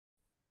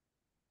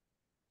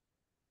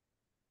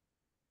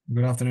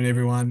Good afternoon,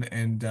 everyone,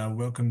 and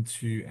welcome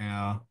to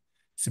our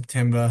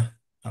September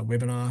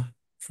webinar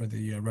for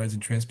the Roads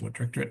and Transport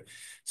Directorate.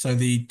 So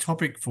the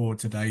topic for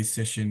today's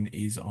session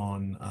is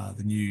on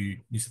the new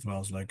New South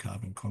Wales low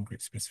carbon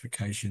concrete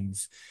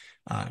specifications.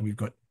 And we've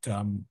got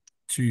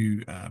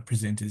two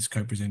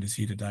co-presenters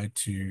here today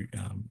to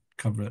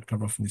cover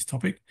off on this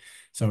topic.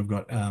 So we've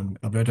got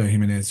Alberto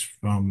Jimenez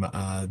from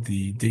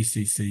the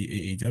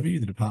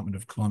DCCEEW, the Department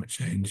of Climate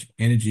Change,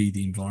 Energy,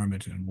 the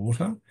Environment and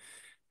Water,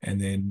 and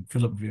then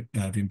Philip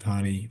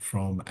Vimpani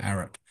from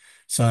Arup.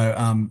 So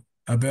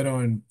Alberto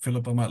and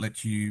Philip, I might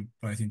let you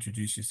both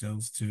introduce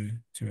yourselves to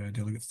our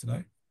delegates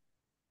today.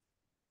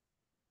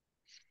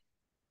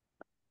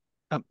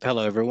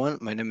 Hello, everyone.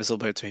 My name is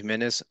Alberto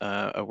Jimenez.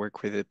 I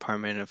work with the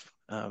Department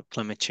of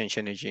Climate Change,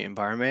 Energy,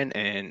 Environment,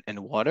 and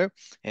Water.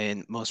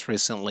 And most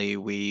recently,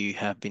 we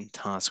have been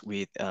tasked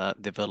with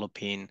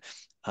developing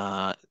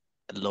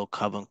low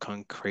carbon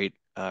concrete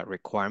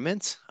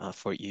requirements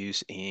for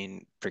use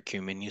in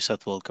procurement New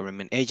South Wales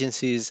government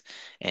agencies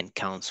and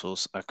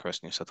councils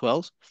across New South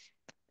Wales.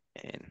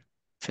 And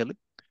Philip?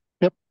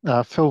 Yep,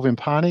 Phil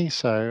Vimpani.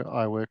 So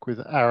I work with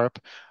Arup.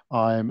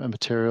 I'm a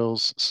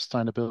materials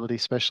sustainability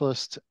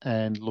specialist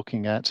and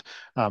looking at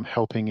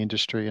helping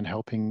industry and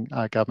helping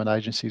government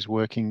agencies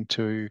working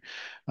to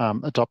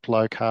adopt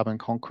low carbon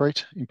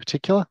concrete in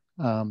particular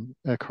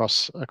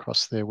across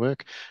their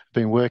work. I've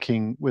been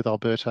working with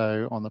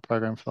Alberto on the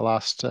program for the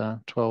last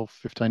 12,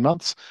 15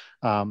 months,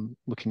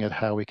 looking at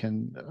how we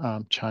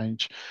can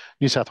change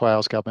New South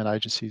Wales government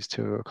agencies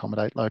to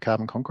accommodate low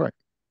carbon concrete.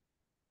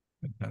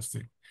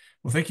 Fantastic.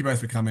 Well, thank you both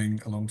for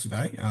coming along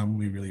today.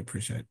 We really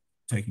appreciate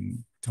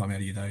taking time out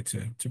of your day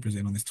to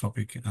present on this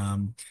topic.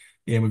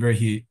 Yeah, we're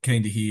very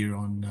keen to hear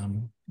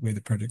on where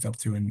the project's up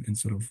to and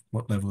sort of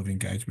what level of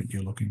engagement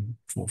you're looking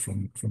for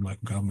from local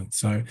government.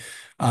 So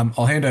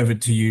I'll hand over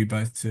to you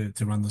both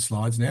to run the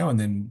slides now, and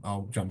then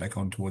I'll jump back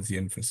on towards the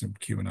end for some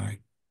Q&A.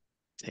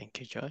 Thank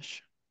you,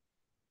 Josh.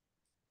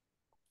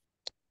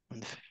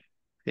 And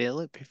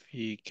Philip, if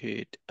you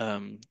could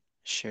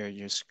share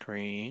your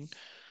screen.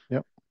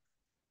 Yep.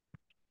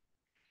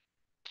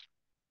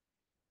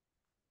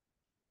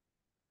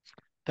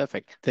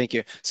 Perfect. Thank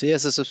you. So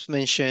yes, as I've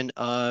mentioned,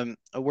 I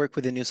work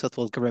with the New South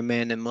Wales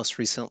Government, and most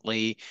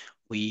recently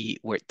we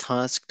were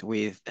tasked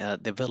with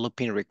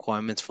developing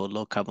requirements for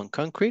low carbon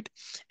concrete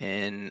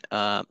and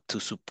to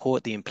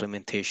support the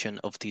implementation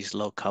of these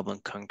low carbon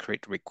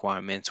concrete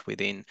requirements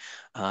within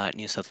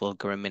New South Wales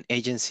government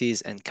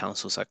agencies and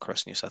councils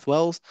across New South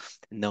Wales,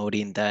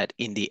 noting that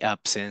in the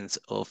absence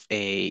of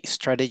a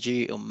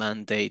strategy or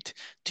mandate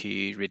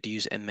to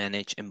reduce and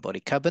manage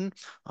embodied carbon,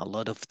 a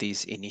lot of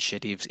these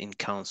initiatives in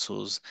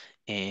councils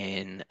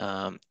and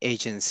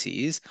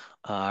agencies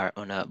are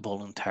on a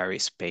voluntary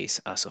space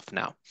as of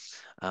now.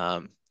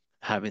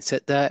 Having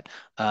said that,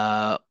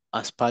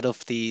 as part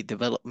of the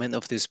development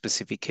of the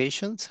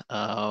specifications,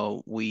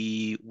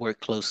 we work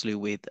closely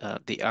with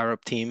the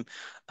Arup team,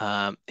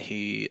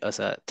 who, as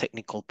a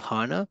technical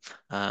partner,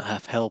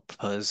 have helped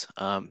us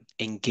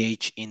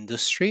engage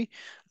industry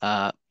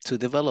to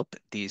develop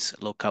these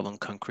low carbon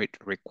concrete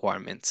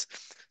requirements.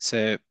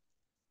 So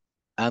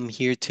I'm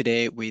here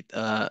today with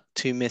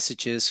two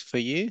messages for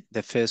you.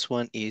 The first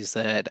one is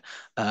that,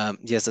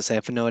 yes, as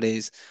I've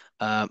noticed,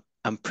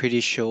 I'm pretty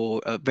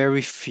sure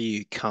very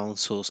few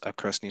councils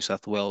across New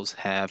South Wales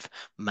have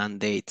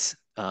mandates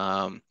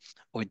or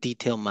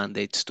detailed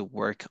mandates to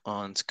work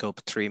on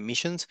Scope 3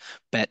 emissions,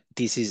 but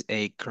this is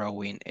a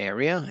growing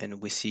area, and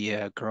we see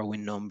a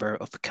growing number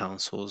of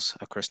councils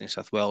across New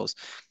South Wales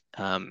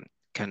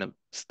kind of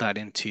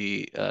starting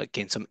to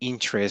gain some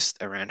interest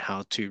around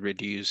how to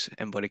reduce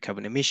embodied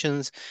carbon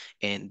emissions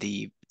and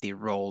the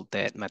role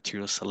that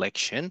material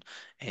selection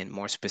and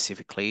more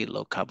specifically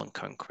low carbon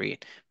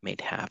concrete may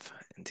have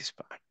in this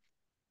part.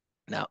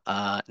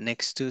 Now,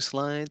 next two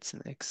slides,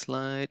 next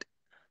slide.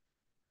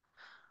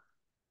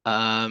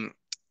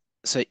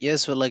 So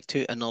yes, we'd like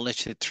to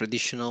acknowledge the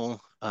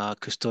traditional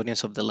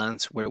custodians of the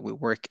lands where we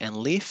work and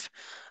live.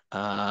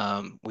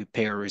 We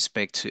pay our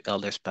respect to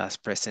elders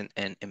past, present,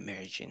 and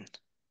emerging.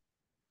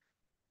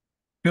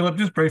 Philip,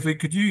 just briefly,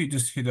 could you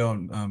just hit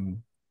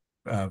on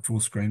full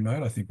screen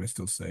mode? I think we're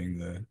still seeing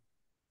the...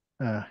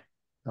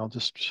 I'll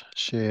just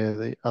share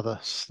the other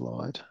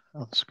slide,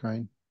 other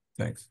screen.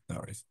 Thanks. No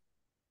worries.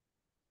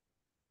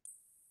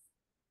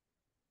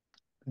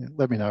 Yeah,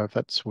 let me know if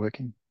that's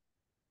working.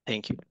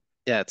 Thank you.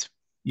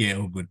 Yeah,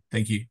 all good.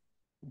 Thank you.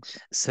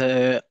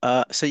 So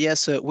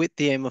with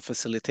the aim of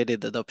facilitating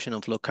the adoption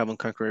of low carbon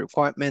concrete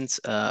requirements,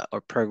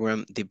 our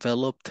program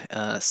developed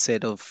a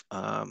set of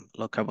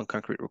low carbon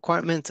concrete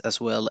requirements,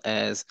 as well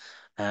as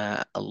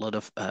a lot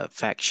of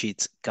fact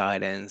sheets,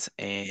 guidance,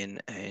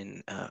 and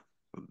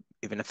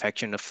even a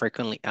section of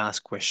frequently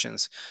asked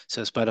questions.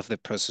 So as part of the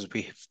process,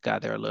 we've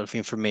gathered a lot of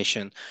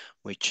information,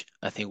 which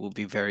I think will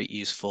be very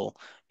useful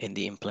in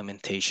the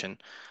implementation.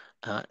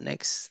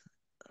 Next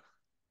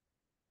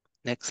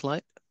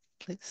slide,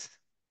 please.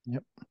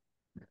 Yep.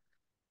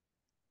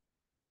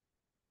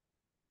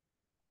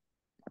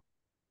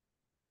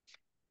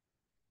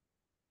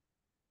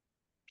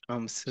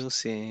 I'm still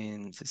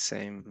seeing the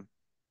same.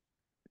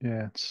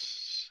 Yeah,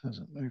 it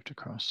hasn't moved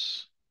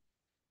across.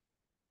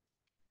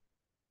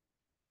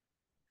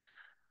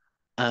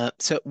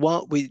 So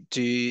what we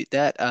do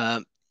that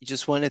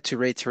just wanted to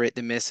reiterate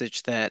the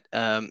message that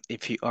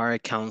if you are a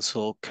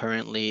council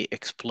currently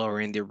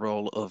exploring the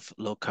role of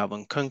low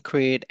carbon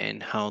concrete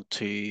and how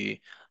to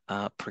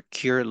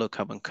procure low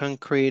carbon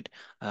concrete,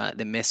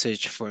 the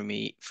message for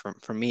me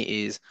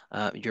is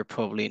you're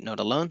probably not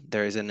alone.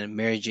 There is an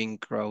emerging,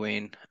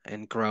 growing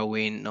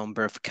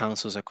number of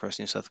councils across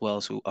New South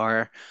Wales who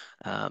are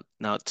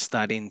now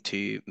starting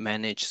to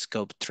manage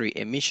Scope 3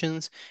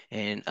 emissions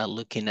and are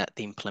looking at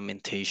the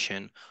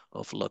implementation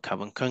of low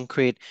carbon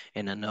concrete.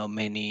 And I know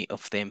many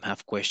of them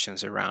have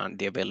questions around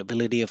the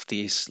availability of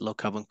these low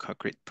carbon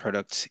concrete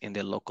products in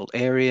the local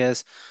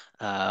areas.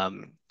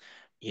 Um,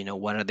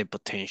 what are the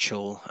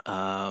potential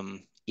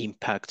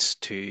impacts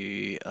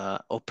to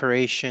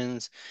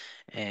operations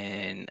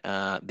and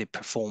the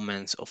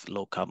performance of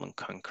low carbon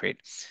concrete.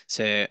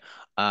 So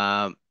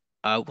I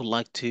would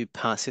like to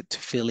pass it to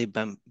Philip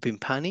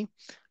Bimpani,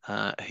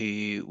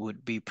 who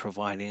would be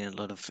providing a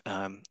lot of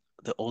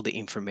all the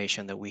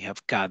information that we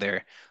have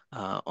gathered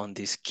on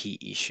these key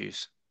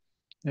issues.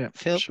 Yeah,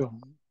 Phil? sure.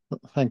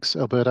 Thanks,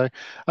 Alberto.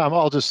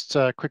 I'll just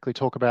quickly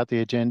talk about the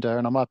agenda,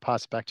 and I might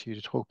pass it back to you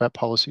to talk about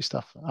policy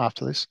stuff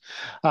after this.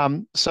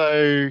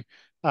 So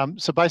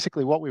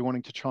basically, what we're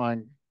wanting to try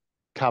and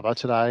cover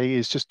today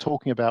is just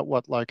talking about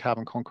what low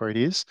carbon concrete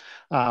is,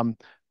 um,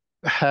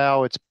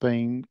 how it's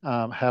been,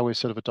 how we're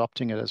sort of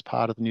adopting it as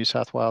part of the New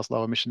South Wales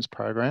Low Emissions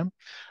Program,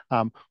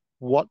 um,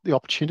 what the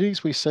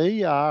opportunities we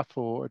see are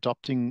for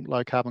adopting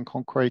low carbon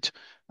concrete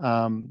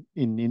in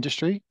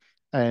industry,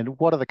 and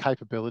what are the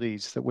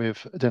capabilities that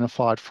we've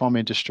identified from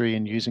industry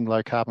in using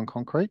low carbon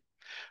concrete.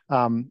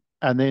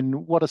 And then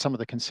what are some of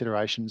the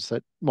considerations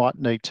that might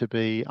need to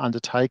be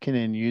undertaken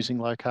in using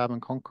low carbon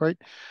concrete?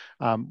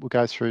 We'll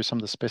go through some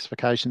of the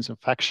specifications and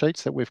fact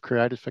sheets that we've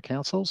created for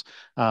councils,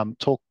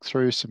 talk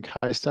through some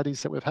case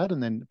studies that we've had,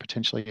 and then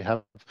potentially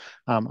have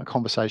a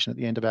conversation at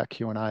the end about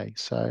Q&A.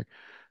 So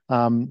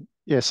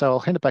yeah, so I'll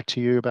hand it back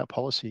to you about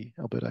policy,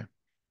 Alberto.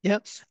 Yeah.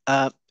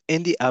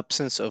 In the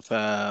absence of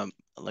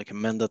like a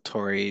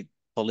mandatory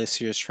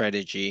policy or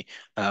strategy,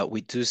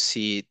 we do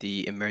see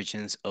the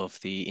emergence of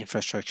the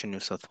Infrastructure New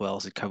South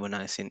Wales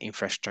decarbonizing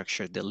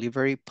infrastructure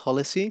delivery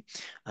policy,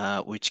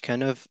 which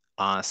kind of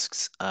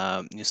asks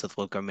New South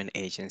Wales government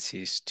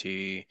agencies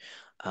to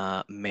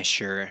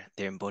measure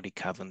their embodied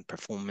carbon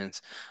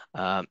performance.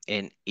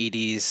 And it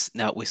is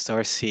now we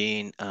start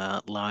seeing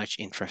large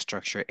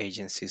infrastructure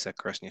agencies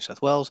across New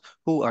South Wales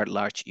who are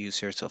large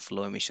users of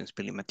low emissions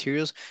building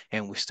materials,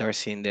 and we start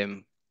seeing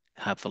them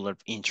have a lot of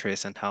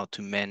interest in how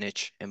to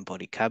manage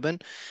embodied carbon.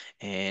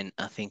 And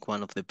I think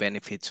one of the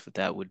benefits for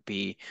that would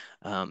be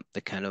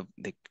the kind of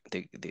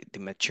the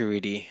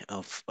maturity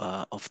of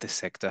the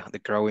sector, the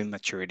growing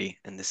maturity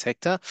in the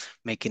sector,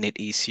 making it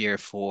easier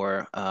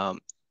for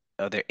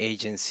other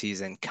agencies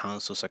and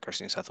councils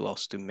across New South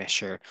Wales to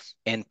measure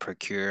and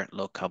procure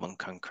low carbon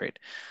concrete.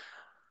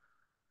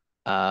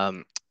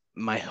 Um,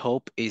 my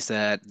hope is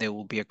that there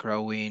will be a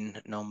growing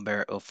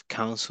number of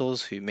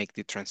councils who make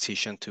the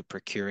transition to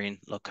procuring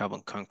low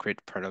carbon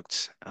concrete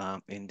products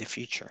in the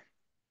future.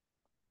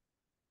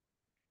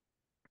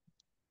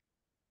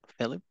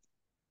 Philip?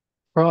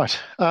 Right.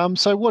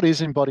 So what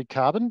is embodied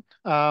carbon?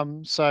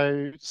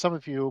 So some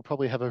of you will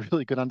probably have a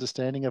really good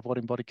understanding of what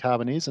embodied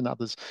carbon is, and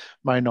others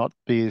may not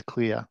be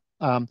clear.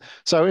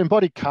 So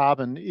embodied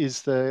carbon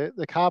is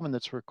the carbon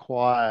that's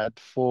required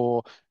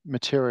for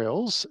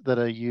materials that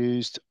are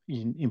used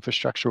in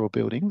infrastructure or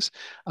buildings.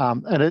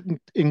 And it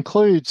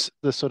includes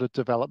the sort of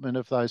development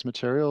of those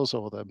materials,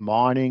 or the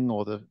mining,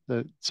 or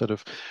the sort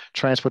of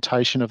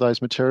transportation of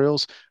those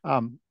materials.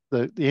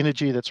 The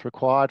energy that's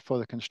required for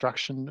the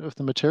construction of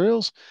the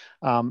materials,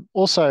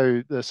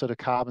 also the sort of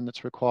carbon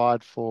that's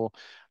required for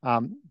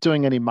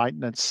doing any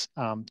maintenance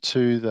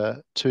to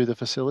the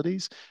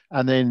facilities,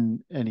 and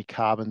then any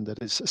carbon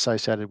that is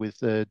associated with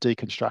the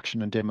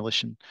deconstruction and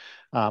demolition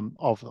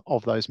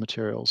of those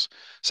materials.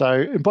 So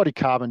embodied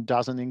carbon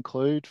doesn't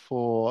include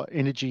for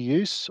energy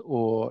use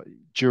or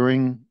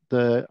during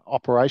the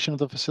operation of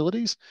the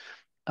facilities.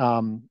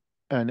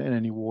 And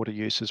any water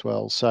use as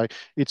well. So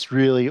it's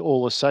really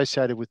all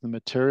associated with the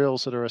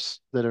materials that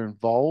are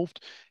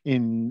involved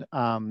in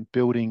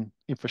building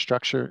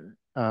infrastructure,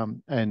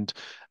 and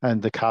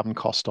the carbon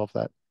cost of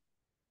that.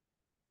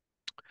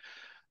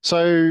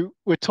 So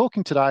we're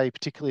talking today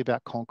particularly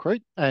about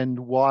concrete. And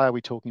why are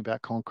we talking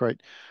about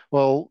concrete?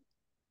 Well,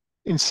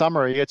 in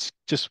summary, it's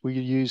just we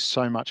use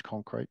so much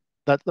concrete.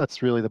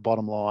 That's really the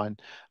bottom line.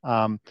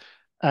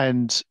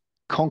 And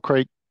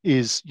concrete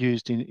is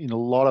used in a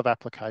lot of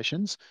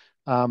applications.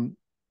 Um,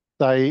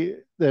 they've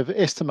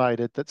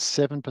estimated that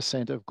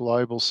 7% of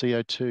global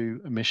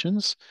CO2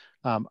 emissions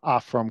are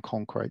from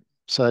concrete.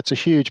 So that's a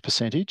huge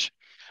percentage.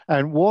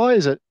 And why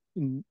is it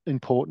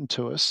important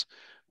to us?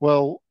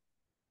 Well,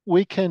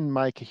 we can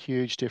make a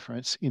huge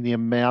difference in the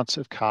amounts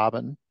of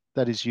carbon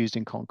that is used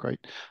in concrete.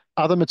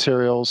 Other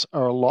materials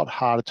are a lot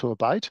harder to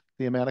abate,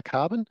 the amount of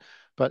carbon,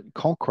 But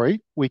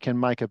concrete, we can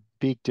make a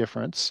big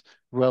difference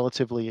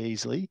relatively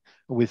easily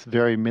with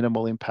very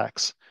minimal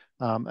impacts.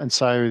 And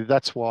so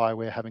that's why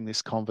we're having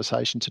this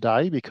conversation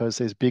today, because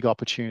there's big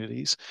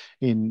opportunities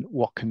in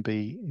what can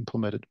be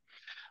implemented.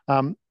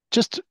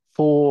 Just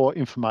for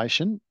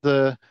information,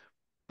 the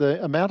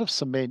amount of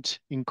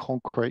cement in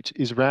concrete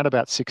is around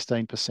about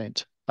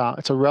 16%.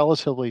 It's a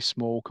relatively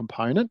small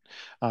component.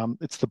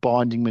 It's the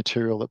binding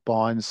material that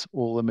binds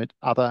all the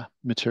other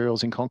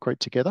materials in concrete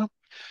together.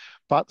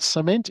 But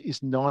cement is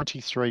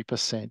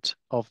 93%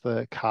 of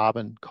the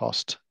carbon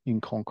cost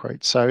in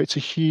concrete. So it's a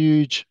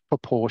huge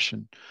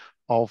proportion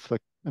of the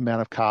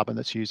amount of carbon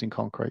that's used in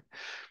concrete.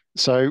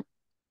 So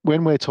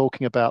when we're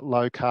talking about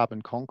low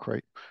carbon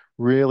concrete,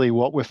 really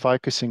what we're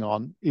focusing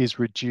on is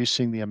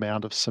reducing the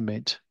amount of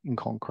cement in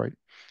concrete.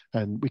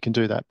 And we can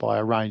do that by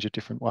a range of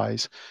different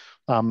ways.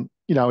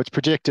 It's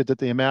projected that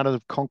the amount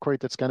of concrete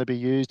that's going to be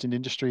used in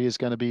industry is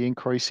going to be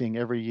increasing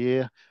every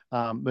year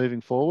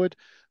moving forward.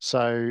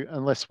 So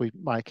unless we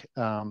make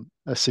a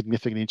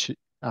significant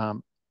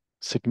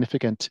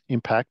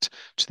impact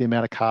to the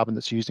amount of carbon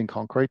that's used in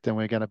concrete, then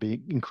we're going to be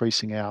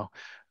increasing our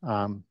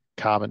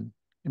carbon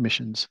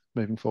emissions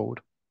moving forward.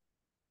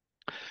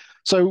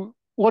 So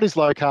what is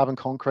low carbon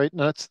concrete?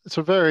 And it's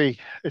a very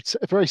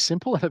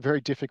simple and a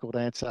very difficult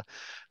answer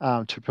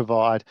to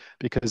provide,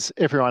 because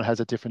everyone has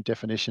a different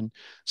definition.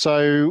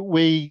 So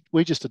we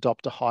just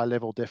adopt a high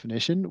level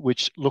definition,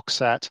 which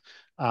looks at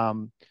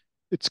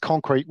it's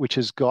concrete which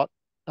has got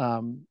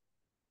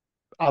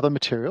other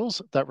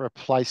materials that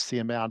replace the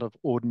amount of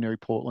ordinary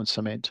Portland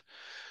cement.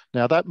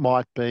 Now that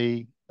might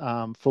be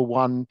for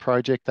one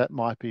project, that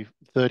might be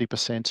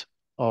 30%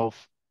 of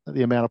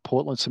the amount of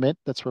Portland cement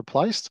that's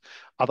replaced.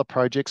 Other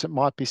projects, it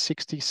might be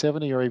 60,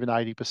 70, or even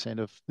 80%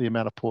 of the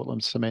amount of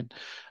Portland cement.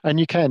 And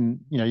you can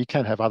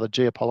have other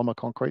geopolymer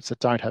concretes that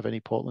don't have any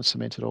Portland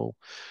cement at all.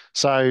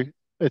 So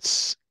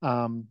it's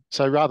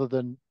so rather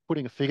than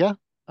putting a figure,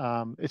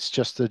 it's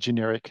just a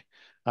generic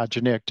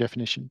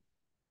definition.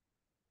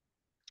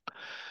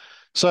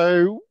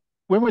 So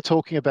when we're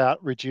talking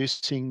about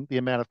reducing the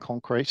amount of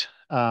concrete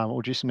or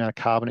reducing the amount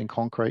of carbon in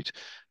concrete,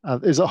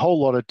 there's a whole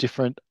lot of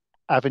different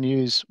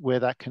avenues where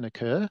that can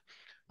occur.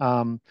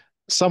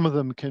 Some of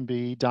them can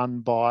be done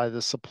by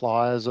the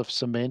suppliers of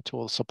cement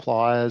or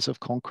suppliers of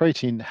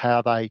concrete in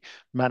how they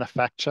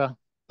manufacture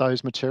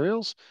those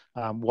materials.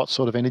 What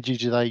sort of energy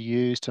do they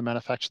use to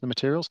manufacture the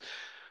materials?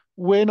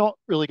 We're not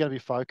really going to be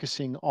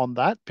focusing on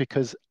that,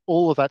 because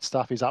all of that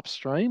stuff is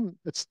upstream.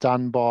 It's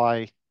done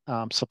by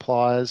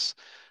suppliers.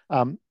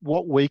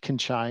 What we can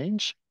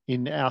change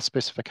in our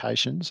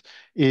specifications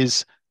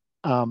is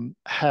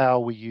how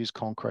we use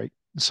concrete.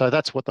 So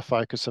that's what the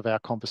focus of our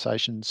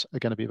conversations are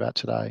going to be about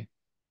today.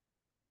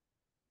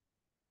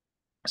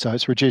 So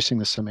it's reducing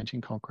the cement in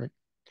concrete.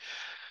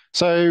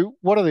 So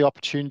what are the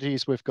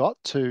opportunities we've got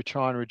to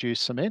try and reduce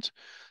cement?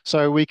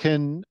 So we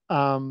can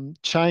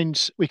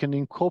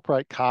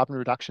incorporate carbon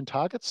reduction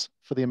targets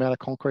for the amount of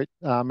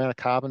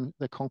carbon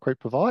that concrete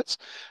provides.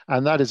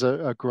 And that is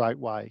a great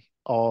way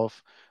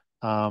of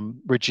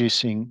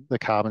reducing the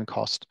carbon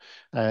cost.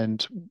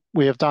 And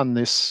we have done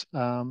this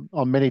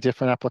on many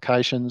different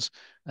applications,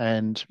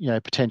 and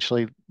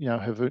potentially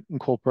have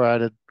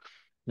incorporated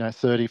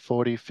 30,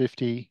 40,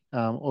 50,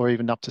 or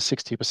even up to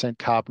 60%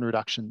 carbon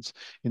reductions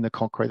in the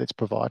concrete that's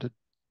provided.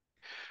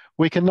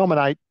 We can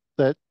nominate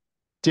that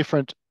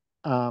different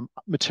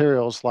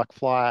materials like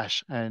fly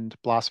ash and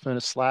blast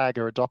furnace slag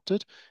are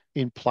adopted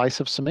in place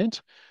of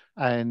cement,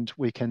 and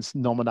we can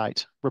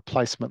nominate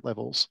replacement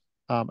levels.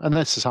 And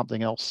this is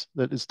something else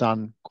that is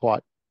done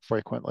quite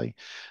frequently.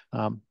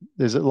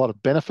 There's a lot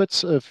of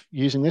benefits of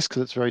using this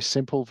because it's very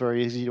simple,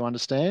 very easy to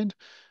understand.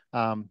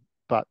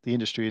 But the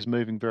industry is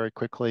moving very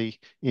quickly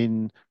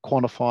in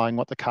quantifying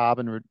what the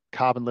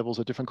carbon levels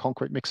of different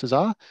concrete mixes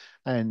are.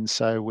 And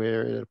so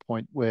we're at a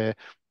point where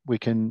we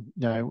can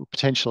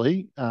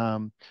potentially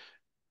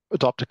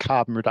adopt a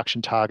carbon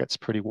reduction targets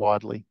pretty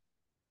widely.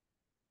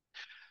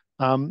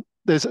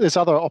 There's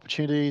other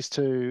opportunities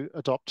to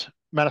adopt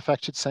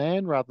manufactured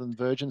sand rather than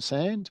virgin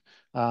sand.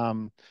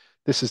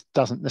 This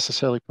doesn't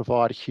necessarily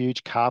provide a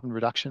huge carbon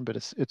reduction, but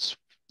it's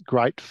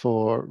great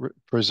for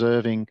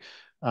preserving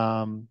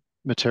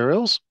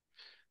materials.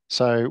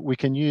 So we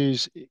can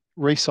use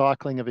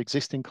recycling of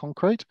existing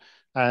concrete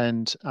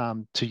and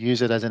to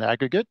use it as an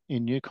aggregate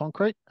in new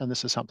concrete. And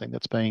this is something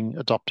that's being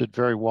adopted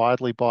very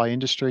widely by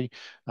industry.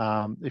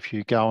 If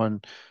you go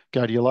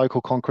to your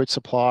local concrete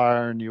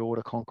supplier and you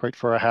order concrete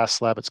for a house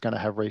slab, it's going to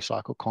have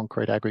recycled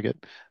concrete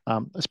aggregate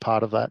as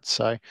part of that.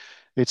 So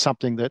it's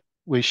something that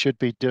we should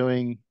be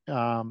doing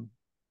far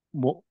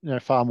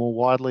more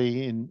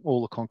widely in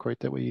all the concrete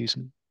that we're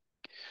using.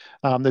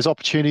 There's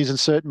opportunities in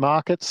certain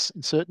markets,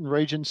 in certain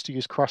regions, to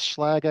use crushed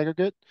slag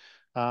aggregate,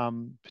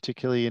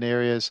 particularly in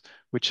areas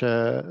which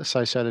are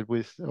associated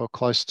with or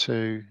close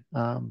to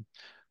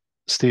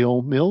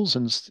steel mills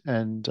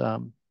and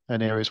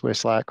areas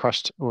where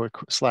crushed or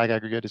slag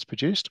aggregate is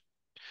produced.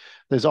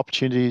 There's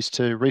opportunities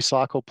to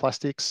recycle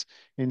plastics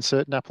in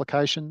certain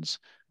applications.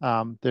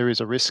 There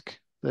is a risk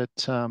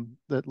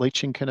that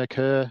leaching can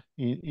occur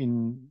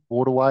in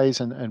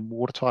waterways and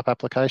water type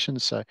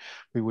applications. So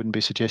we wouldn't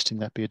be suggesting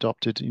that be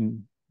adopted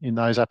in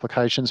those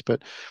applications,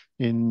 but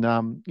in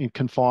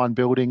confined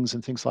buildings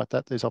and things like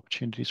that, there's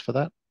opportunities for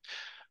that.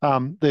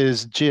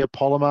 There's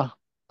geopolymer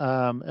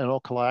and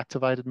alkali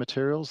activated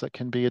materials that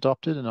can be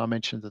adopted, and I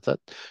mentioned that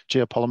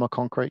geopolymer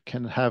concrete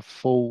can have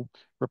full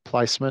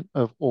replacement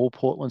of all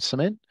Portland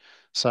cement,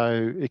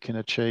 so it can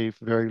achieve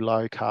very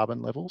low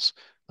carbon levels.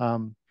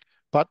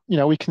 But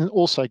we can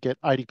also get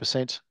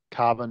 80%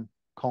 carbon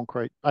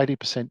concrete,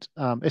 80%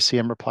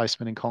 SCM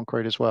replacement in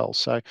concrete as well.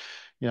 So,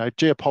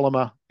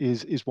 geopolymer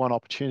is one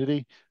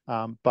opportunity,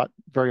 but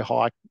very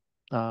high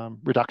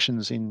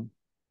reductions in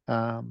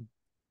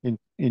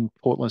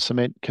Portland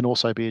cement can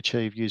also be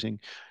achieved using,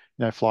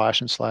 fly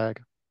ash and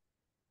slag.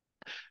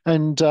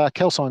 And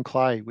calcined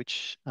clay,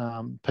 which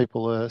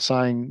people are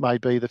saying may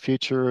be the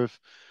future of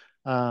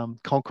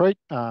concrete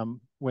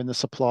when the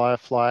supply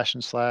of fly ash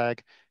and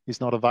slag is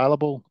not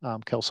available.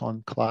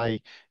 Calcined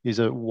clay is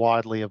a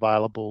widely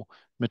available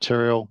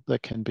material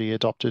that can be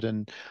adopted,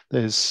 and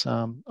there's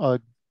a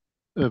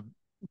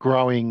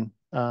growing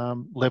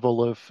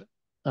level of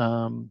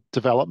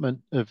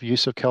development of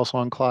use of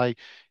calcined clay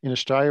in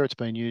Australia. It's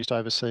been used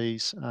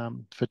overseas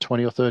for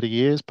 20 or 30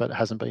 years, but it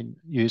hasn't been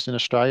used in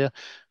Australia.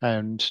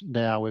 And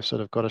now we've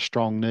sort of got a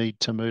strong need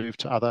to move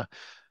to other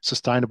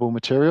sustainable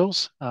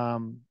materials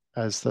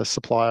as the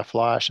supply of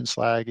fly ash and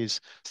slag is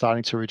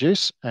starting to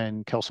reduce,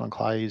 and calcined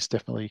clay is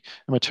definitely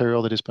a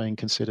material that is being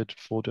considered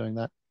for doing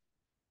that.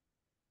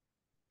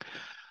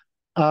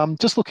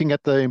 Just looking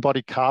at the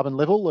embodied carbon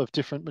level of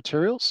different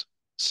materials.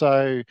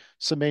 So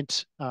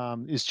cement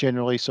is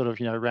generally sort of,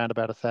 around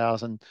about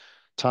 1,000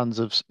 tons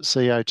of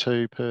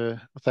CO2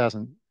 per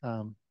 1,000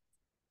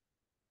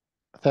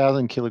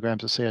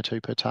 kilograms of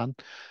CO2 per ton.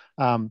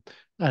 And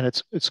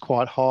it's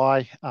quite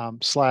high.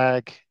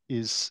 Slag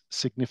is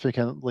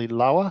significantly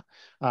lower,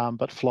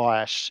 but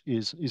fly ash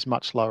is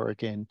much lower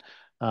again.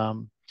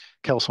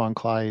 Calcined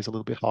clay is a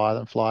little bit higher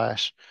than fly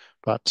ash,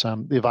 but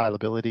the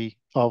availability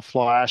of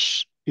fly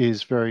ash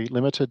is very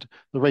limited.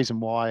 The reason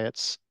why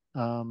it's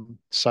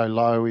so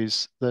low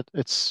is that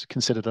it's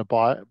considered a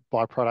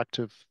byproduct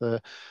of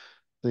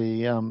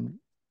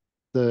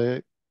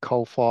the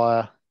coal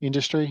fire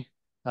industry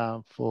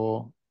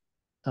for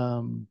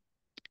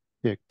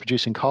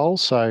producing coal.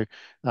 So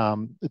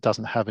it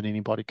doesn't have an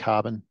embodied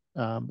carbon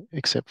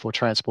except for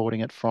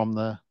transporting it from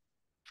the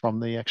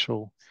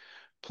actual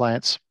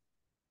plants.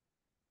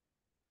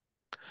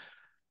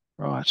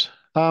 Right.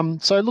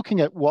 So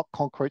looking at what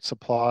concrete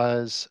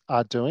suppliers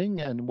are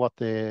doing and what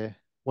they're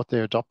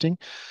adopting.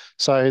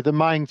 So the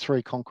main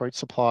three concrete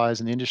suppliers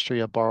in the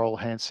industry are Boral,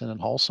 Hanson,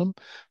 and Holcim.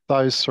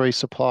 Those three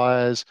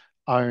suppliers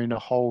own a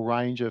whole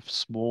range of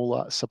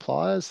smaller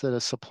suppliers that are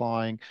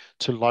supplying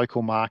to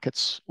local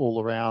markets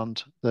all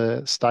around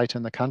the state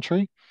and the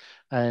country.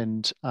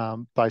 And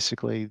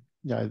basically,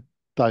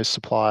 those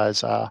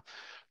suppliers are,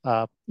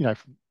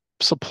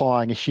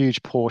 supplying a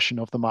huge portion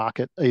of the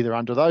market, either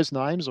under those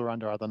names or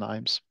under other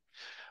names.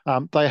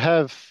 They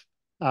have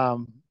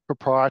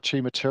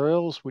proprietary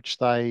materials which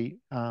they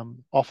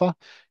offer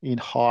in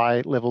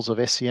high levels of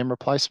SCM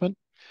replacement,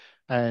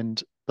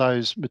 and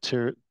those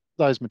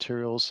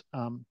materials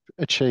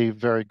achieve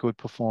very good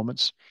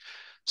performance.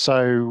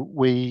 So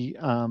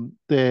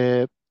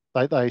they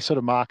sort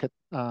of market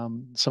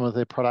some of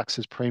their products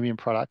as premium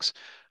products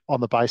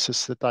on the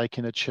basis that they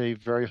can achieve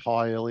very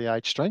high early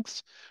age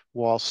strengths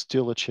while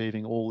still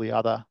achieving all the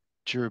other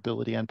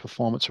durability and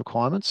performance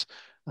requirements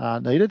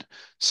needed.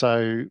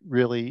 So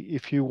really,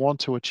 if you want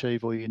to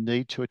achieve or you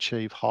need to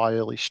achieve high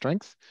early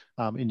strength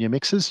in your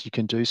mixes, you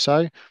can do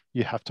so.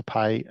 You have to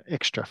pay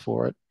extra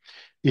for it.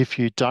 If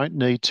you don't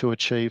need to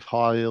achieve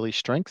high early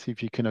strength,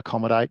 if you can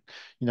accommodate,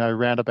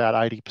 around about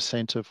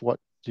 80% of what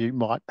you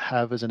might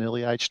have as an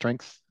early age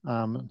strength,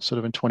 sort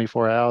of in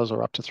 24 hours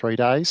or up to 3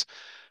 days,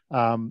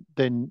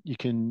 then you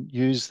can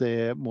use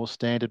their more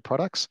standard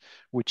products,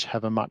 which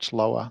have a much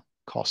lower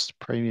cost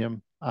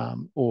premium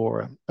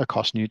or a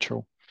cost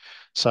neutral.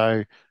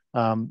 So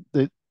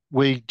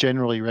we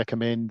generally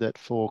recommend that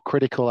for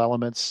critical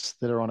elements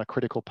that are on a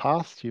critical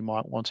path, you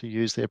might want to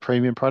use their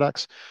premium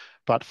products,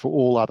 but for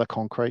all other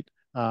concrete,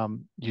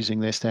 using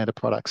their standard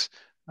products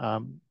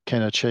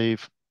can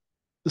achieve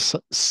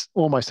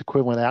almost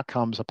equivalent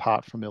outcomes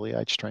apart from early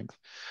age strength.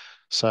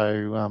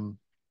 So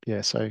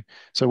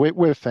so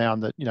we've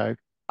found that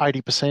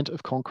 80%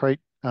 of concrete,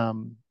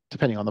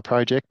 depending on the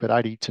project, but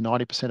 80 to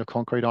 90% of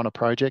concrete on a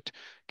project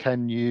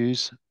can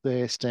use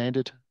their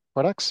standard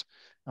products,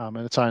 and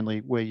it's only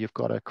where you've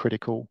got a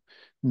critical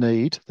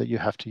need that you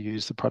have to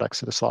use the products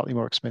that are slightly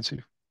more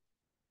expensive.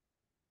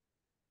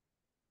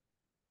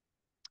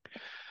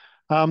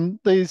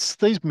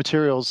 These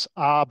materials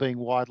are being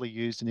widely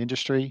used in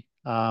industry.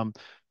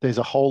 There's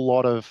a whole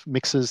lot of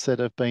mixes that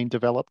have been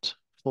developed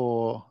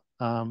for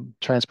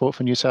Transport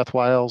for New South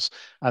Wales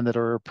and that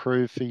are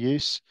approved for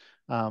use.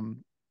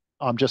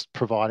 I'm just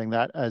providing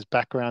that as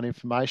background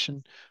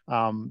information,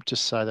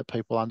 just so that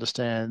people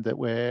understand that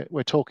we're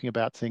talking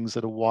about things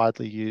that are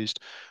widely used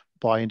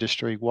by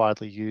industry,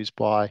 widely used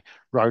by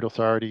road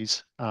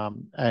authorities,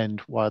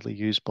 and widely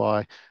used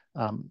by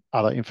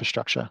other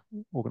infrastructure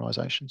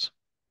organisations.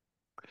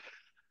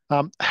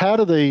 How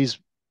do these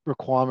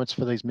requirements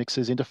for these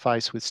mixes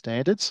interface with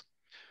standards?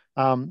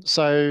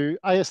 So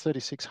AS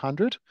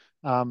 3600,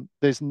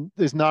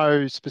 there's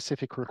no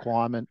specific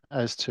requirement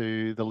as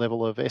to the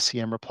level of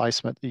SEM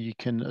replacement that you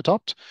can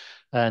adopt,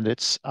 and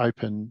it's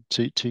open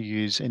to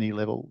use any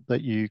level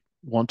that you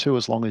want to,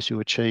 as long as you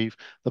achieve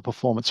the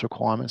performance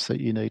requirements that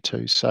you need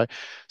to. So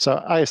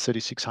AS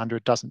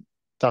 3600 doesn't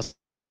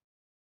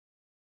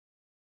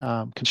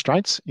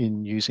constraints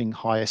in using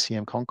high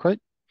SEM concrete.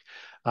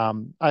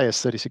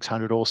 AS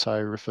 3600 also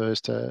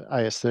refers to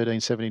AS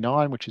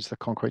 1379, which is the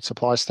concrete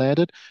supply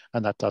standard,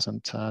 and that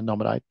doesn't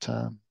nominate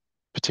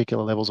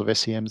particular levels of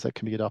SEMs that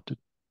can be adopted.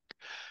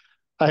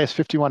 AS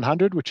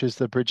 5100, which is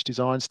the bridge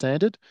design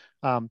standard,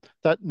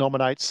 that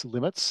nominates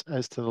limits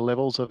as to the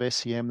levels of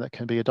SEM that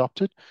can be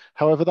adopted.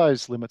 However,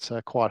 those limits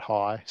are quite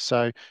high.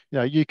 So,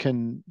 you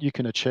can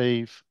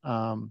achieve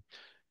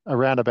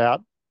around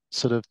about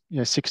sort of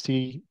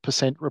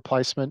 60%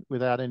 replacement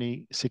without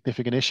any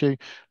significant issue.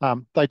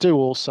 They do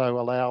also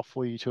allow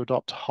for you to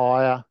adopt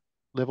higher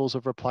levels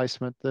of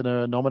replacement that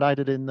are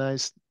nominated in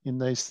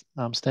these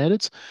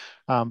standards,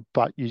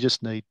 but you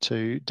just need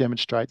to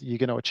demonstrate that you're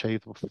going to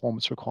achieve the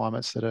performance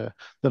requirements that are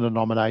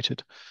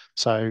nominated.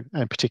 So,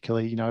 and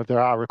particularly, if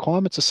there are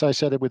requirements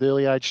associated with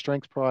early age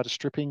strength prior to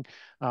stripping,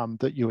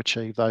 that you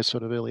achieve those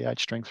sort of early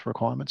age strength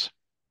requirements.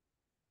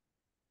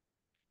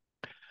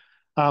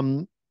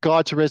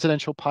 Guide to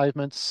residential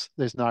pavements,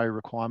 there's no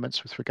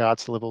requirements with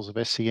regards to levels of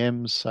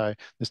SEMs, so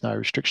there's no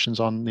restrictions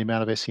on the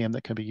amount of SEM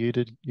that can be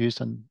used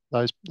in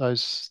those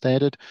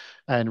standard.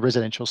 And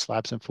residential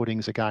slabs and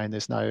footings, again,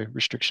 there's no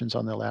restrictions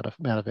on the amount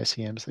of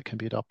SEMs that can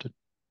be adopted.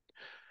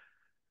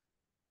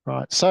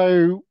 Right,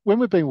 so when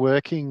we've been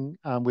working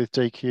with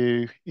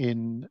DQ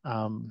in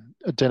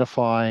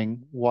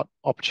identifying what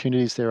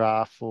opportunities there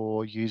are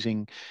for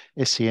using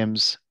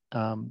SEMs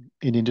in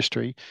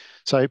industry,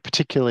 so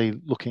particularly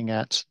looking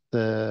at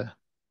the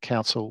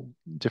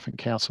different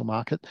council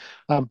market,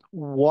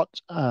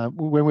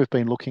 when we've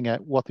been looking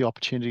at what the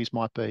opportunities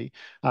might be,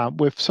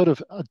 we've sort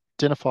of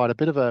identified a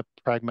bit of a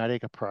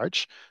pragmatic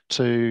approach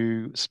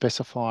to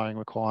specifying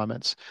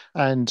requirements.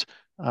 And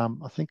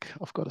I think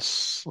I've got a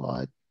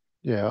slide.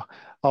 Yeah,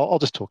 I'll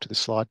just talk to this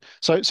slide.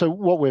 So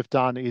what we've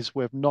done is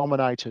we've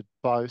nominated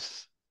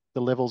both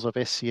the levels of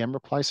SCM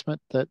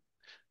replacement that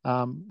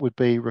would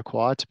be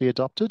required to be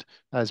adopted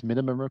as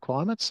minimum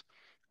requirements.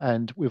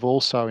 And we've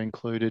also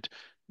included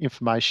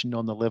information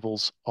on the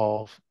levels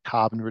of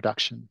carbon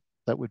reduction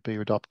that would be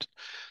adopted.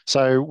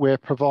 So we're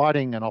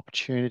providing an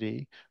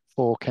opportunity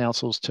for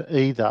councils to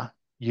either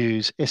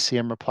use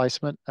SCM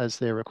replacement as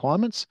their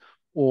requirements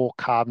or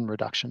carbon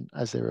reduction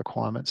as their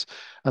requirements.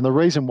 And the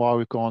reason why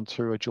we've gone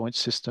through a joint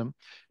system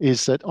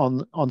is that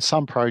on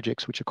some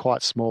projects which are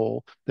quite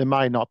small, there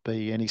may not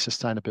be any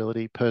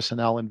sustainability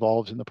personnel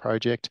involved in the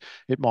project.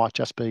 It might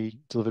just be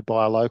delivered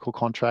by a local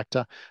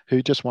contractor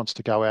who just wants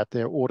to go out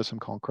there, order some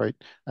concrete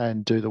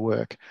and do the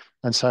work.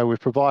 And so we've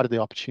provided the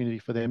opportunity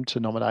for them to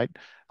nominate,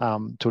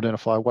 to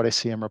identify what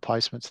SCM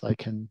replacements they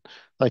can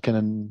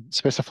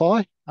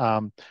specify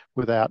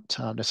without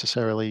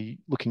necessarily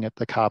looking at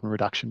the carbon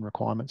reduction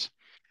requirements.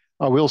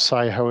 I will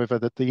say, however,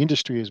 that the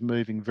industry is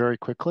moving very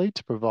quickly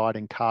to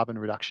providing carbon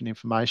reduction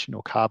information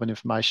or carbon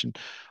information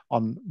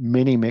on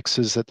many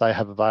mixes that they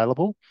have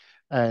available.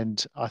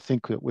 And I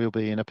think that we'll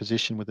be in a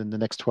position within the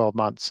next 12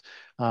 months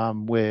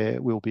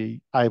where we'll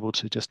be able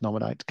to just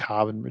nominate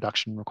carbon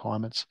reduction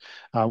requirements.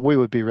 We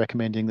would be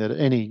recommending that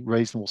any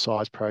reasonable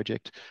size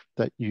project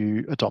that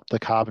you adopt the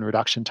carbon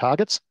reduction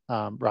targets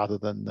rather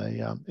than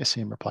the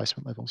SEM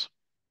replacement levels.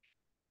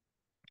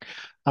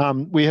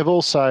 We have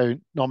also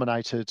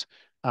nominated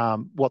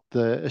what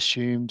the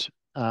assumed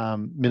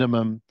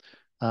minimum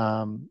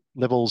maximum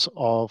levels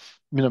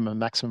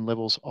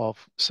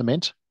of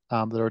cement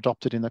that are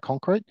adopted in the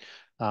concrete,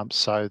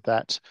 so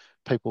that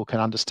people can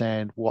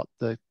understand what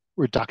the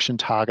reduction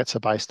targets are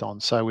based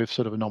on. So we've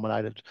sort of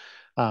nominated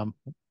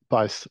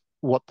both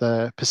what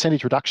the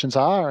percentage reductions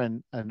are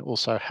and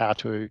also how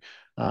to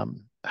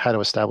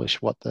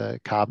establish what the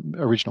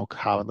original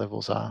carbon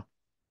levels are.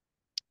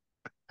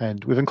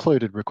 And we've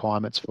included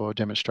requirements for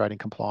demonstrating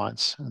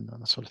compliance and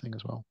that sort of thing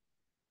as well.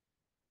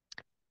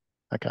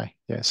 Okay,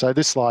 yeah, so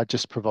this slide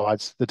just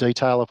provides the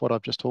detail of what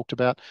I've just talked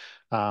about.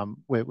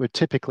 We're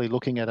typically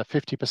looking at a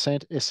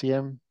 50%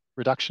 SEM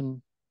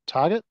reduction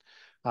target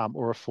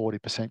or a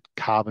 40%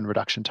 carbon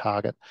reduction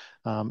target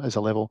as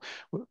a level.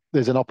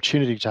 There's an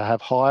opportunity to have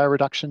higher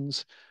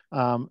reductions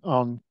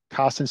on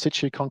cast in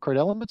situ concrete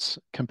elements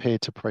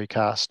compared to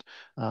precast.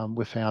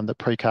 We found that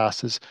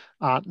precasters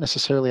aren't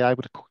necessarily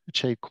able to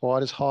achieve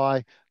quite as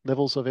high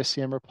levels of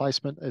SEM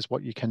replacement as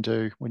what you can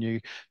do when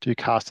you do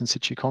cast in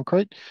situ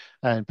concrete.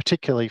 And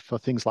particularly for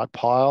things like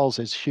piles,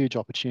 there's huge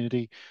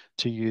opportunity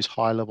to use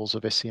high levels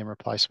of SEM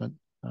replacement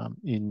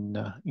in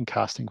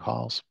casting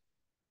piles.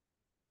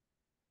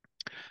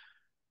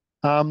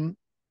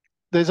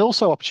 there's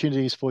also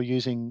opportunities for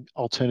using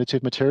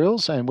alternative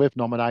materials, and we've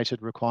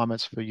nominated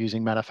requirements for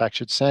using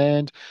manufactured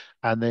sand,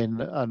 and then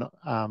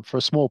for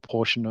a small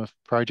portion of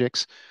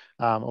projects,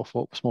 or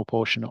for a small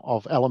portion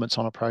of elements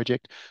on a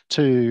project,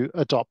 to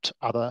adopt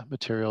other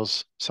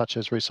materials such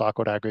as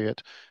recycled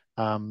aggregate,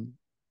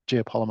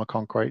 geopolymer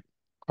concrete,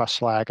 crushed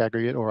slag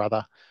aggregate, or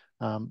other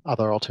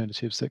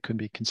alternatives that can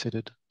be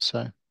considered.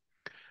 So.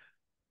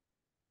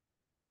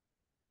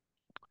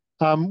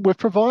 We've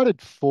provided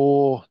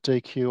for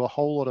DQ a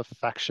whole lot of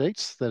fact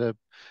sheets that are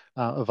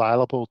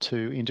available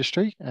to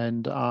industry,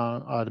 and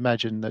I'd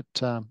imagine that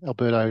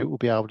Alberto will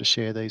be able to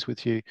share these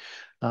with you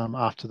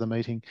after the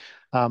meeting.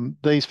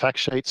 These fact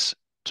sheets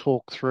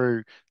talk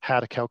through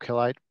how to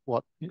calculate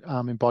what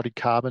embodied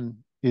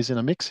carbon is in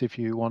a mix if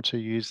you want to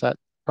use that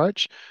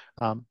approach.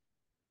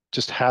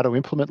 Just how to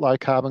implement low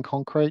carbon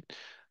concrete,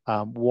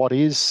 what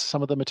is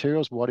some of the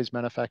materials, what is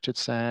manufactured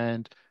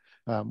sand,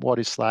 what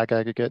is slag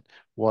aggregate,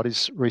 what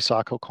is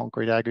recycled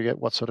concrete aggregate,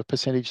 what sort of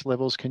percentage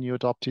levels can you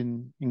adopt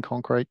in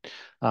concrete,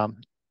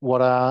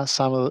 what are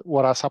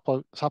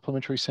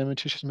supplementary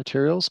cementitious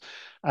materials,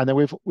 and then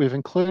we've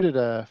included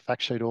a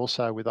fact sheet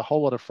also with a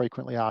whole lot of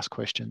frequently asked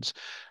questions,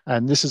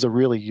 and this is a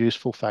really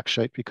useful fact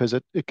sheet because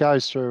it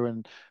goes through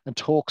and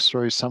talks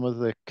through some of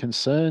the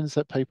concerns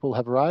that people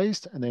have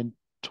raised, and then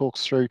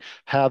talks through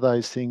how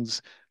those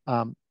things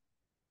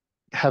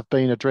have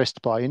been addressed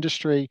by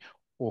industry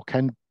or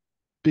can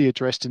be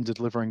addressed in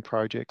delivering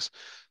projects.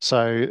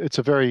 So it's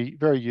a very,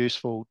 very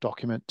useful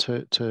document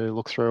to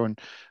look through. And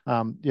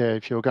yeah,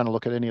 if you're going to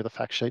look at any of the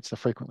fact sheets, the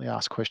frequently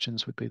asked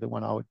questions would be the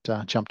one I would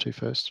jump to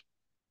first.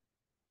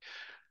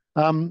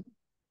 In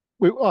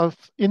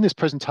this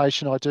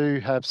presentation, I do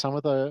have some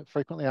of the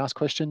frequently asked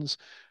questions,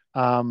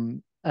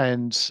 and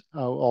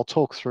I'll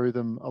talk through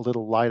them a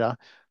little later.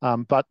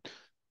 But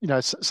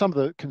some of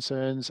the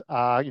concerns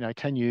are,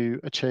 can you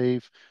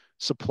achieve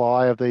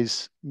supply of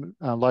these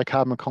low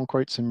carbon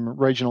concretes in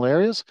regional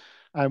areas?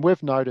 And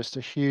we've noticed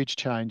a huge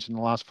change in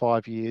the last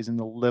 5 years in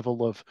the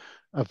level of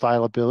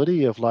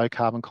availability of low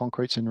carbon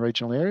concretes in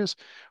regional areas.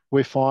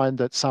 We find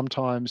that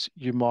sometimes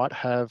you might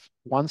have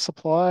one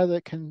supplier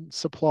that can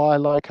supply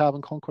low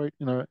carbon concrete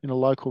in a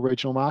local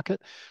regional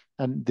market,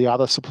 and the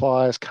other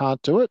suppliers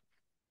can't do it.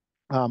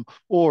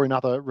 Or in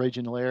other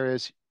regional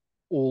areas,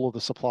 all of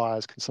the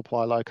suppliers can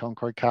supply low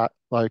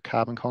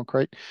carbon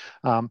concrete.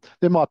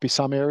 There might be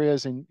some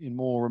areas in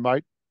more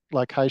remote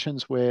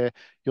locations where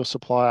your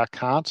supplier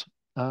can't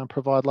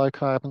provide low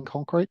carbon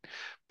concrete,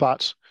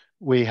 but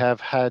we have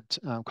had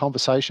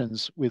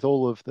conversations with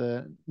all of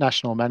the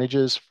national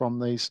managers from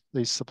these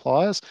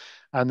suppliers,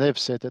 and they've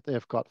said that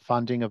they've got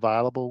funding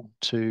available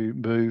to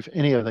move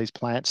any of these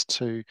plants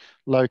to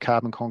low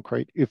carbon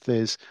concrete if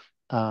there's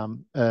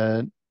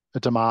a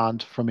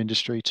demand from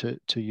industry to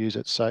use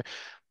it. So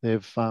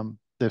they've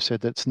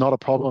said that it's not a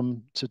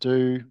problem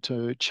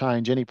to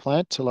change any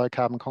plant to low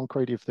carbon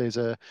concrete if there's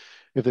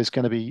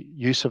going to be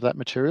use of that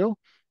material.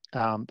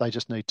 They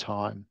just need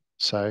time.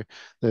 So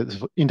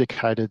they've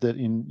indicated that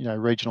in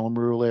regional and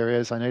rural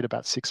areas they need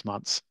about 6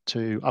 months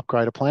to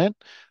upgrade a plant.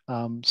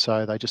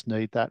 So they just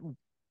need that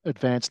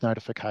advance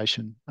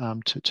notification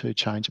to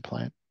change a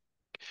plant.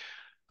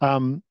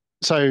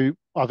 So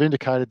I've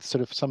indicated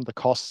sort of some of the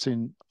costs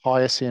in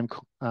high SEM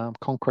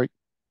concrete.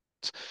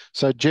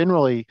 So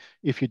generally,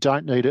 if you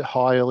don't need it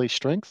high early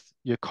strength,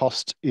 your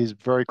cost is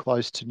very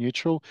close to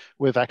neutral.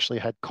 We've actually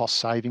had cost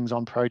savings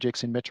on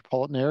projects in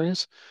metropolitan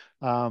areas.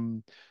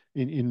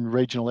 In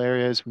regional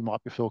areas, we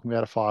might be talking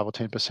about a 5 or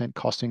 10%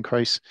 cost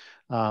increase,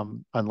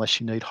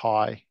 unless you need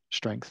high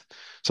strength.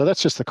 So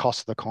that's just the cost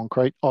of the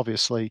concrete.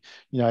 Obviously,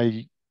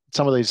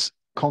 some of these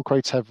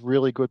concretes have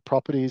really good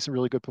properties,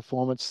 really good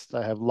performance.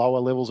 They have lower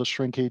levels of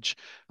shrinkage.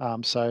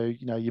 So,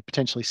 you're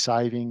potentially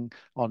saving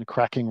on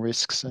cracking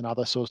risks and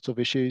other sorts of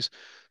issues.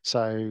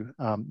 So,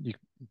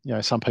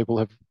 some people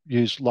have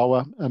used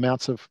lower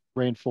amounts of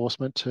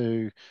reinforcement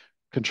to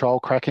control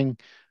cracking.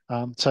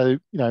 So,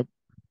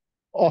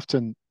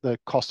 often the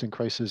cost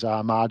increases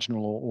are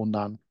marginal or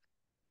none.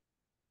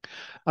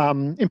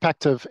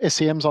 Impact of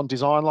SEMs on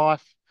design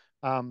life.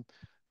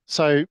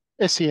 So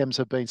SEMs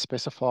have been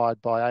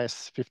specified by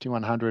AS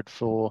 5100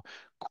 for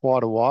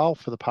quite a while,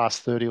 for the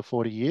past 30 or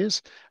 40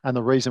 years. And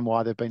the reason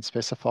why they've been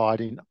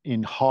specified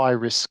in high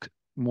risk,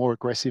 more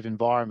aggressive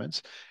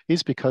environments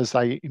is because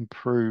they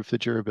improve the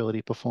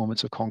durability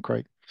performance of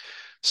concrete.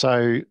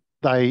 So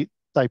they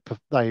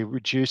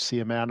reduce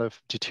the amount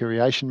of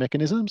deterioration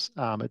mechanisms.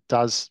 It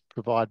does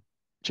provide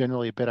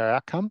generally a better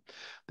outcome.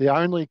 The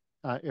only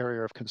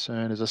area of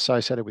concern is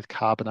associated with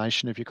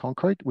carbonation of your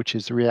concrete, which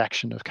is the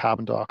reaction of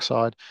carbon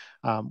dioxide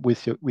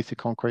with your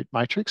concrete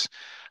matrix.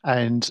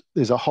 And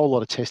there's a whole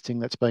lot of testing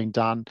that's being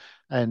done,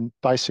 and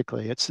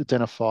basically it's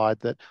identified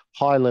that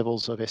high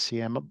levels of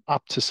SEM,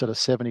 up to sort of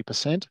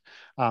 70%,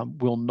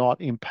 will not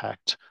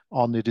impact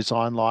on the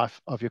design life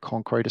of your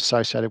concrete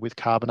associated with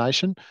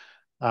carbonation.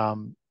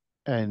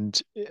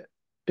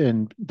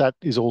 And that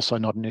is also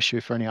not an issue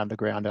for any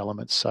underground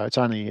elements. So it's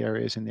only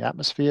areas in the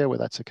atmosphere where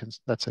that's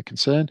a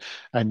concern,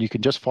 and you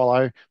can just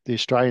follow the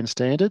Australian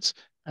standards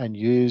and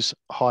use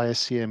high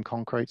SCM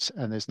concretes,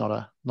 and there's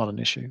not an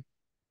issue.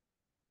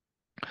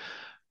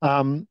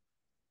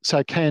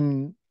 So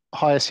can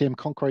high SCM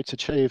concretes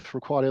achieve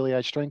required early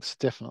age strengths?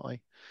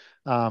 Definitely.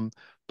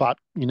 But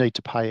you need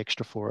to pay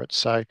extra for it.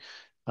 So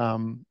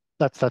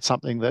that's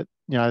something that,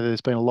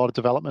 there's been a lot of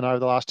development over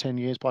the last 10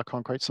 years by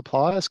concrete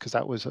suppliers, because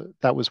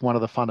that was one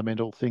of the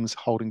fundamental things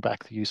holding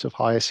back the use of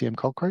high SCM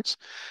concretes.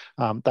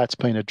 That's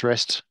been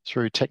addressed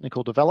through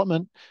technical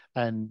development,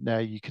 and now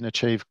you can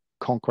achieve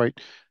concrete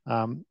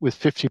with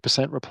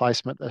 50%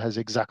 replacement that has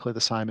exactly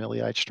the same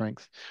early age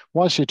strength.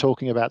 Once you're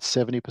talking about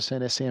 70%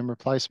 SCM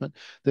replacement,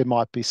 there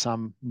might be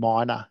some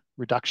minor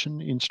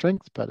reduction in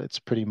strength, but it's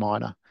pretty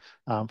minor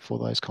for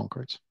those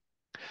concretes.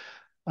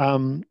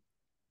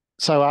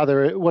 So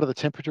what are the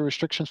temperature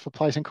restrictions for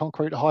placing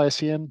concrete at high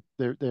SCM?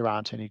 There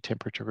aren't any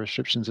temperature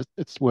restrictions.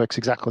 It works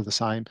exactly the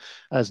same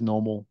as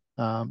normal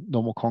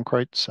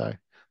concrete, so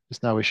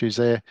there's no issues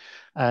there.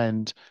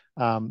 And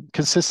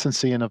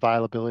consistency and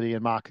availability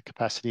and market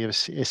capacity of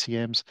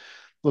SCMs.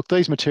 Look,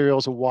 these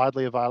materials are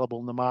widely available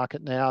in the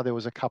market now. There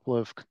was a couple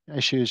of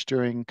issues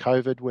during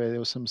COVID where there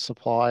was some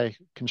supply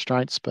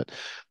constraints, but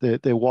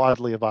they're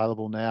widely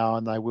available now,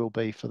 and they will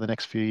be for the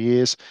next few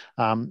years.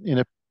 In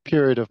a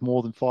period of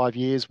more than 5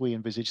 years, we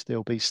envisage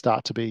there'll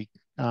start to be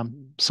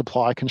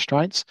supply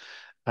constraints,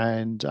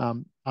 and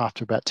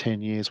after about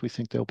 10 years, we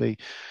think there'll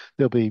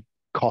be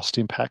cost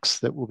impacts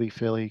that will be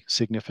fairly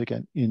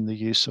significant in the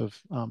use of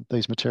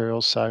these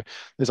materials. So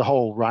there's a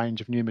whole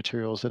range of new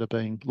materials that are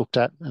being looked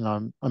at,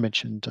 and I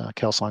mentioned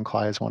calcine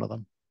clay as one of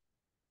them.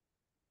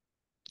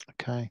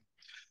 Okay,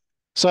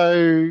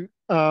 so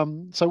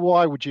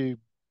why would you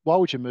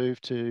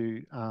move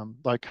to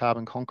low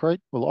carbon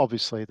concrete? Well,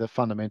 obviously the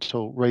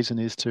fundamental reason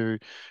is to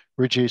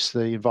reduce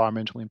the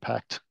environmental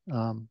impact.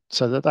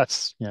 So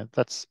that's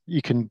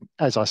you can,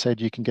 as I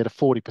said, you can get a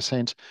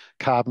 40%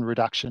 carbon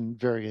reduction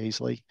very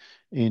easily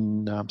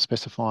in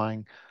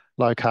specifying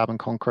low carbon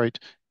concrete.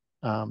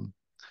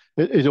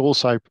 It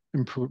also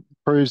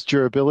improves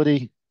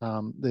durability.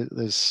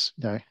 There's,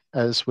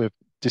 as we've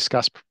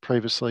discussed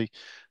previously,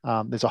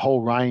 there's a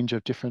whole range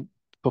of different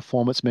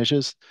performance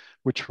measures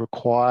which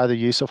require the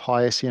use of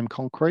high SEM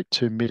concrete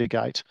to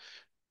mitigate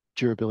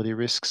durability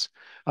risks.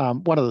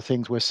 One of the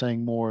things we're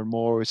seeing more and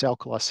more is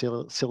alkali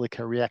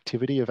silica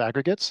reactivity of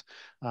aggregates,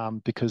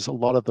 because a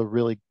lot of the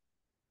really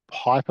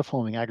high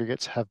performing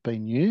aggregates have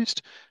been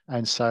used,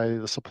 and so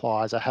the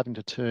suppliers are having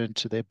to turn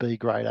to their B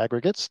grade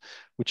aggregates,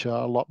 which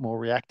are a lot more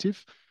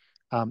reactive.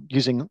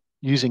 Using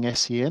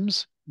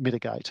SCMs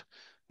mitigate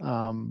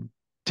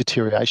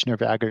deterioration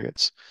of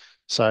aggregates.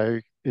 So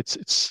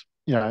it's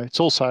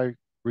also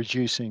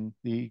reducing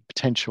the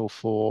potential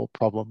for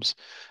problems.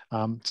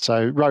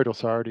 So road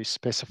authorities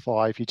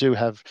specify if you do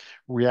have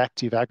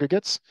reactive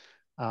aggregates,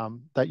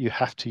 that you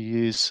have to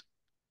use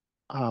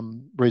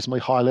reasonably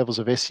high levels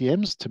of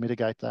SCMs to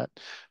mitigate that.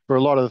 For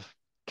a lot of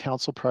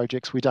council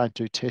projects, we don't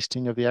do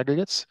testing of the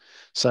aggregates,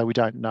 so we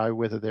don't know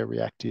whether they're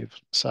reactive.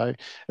 So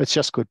it's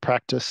just good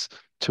practice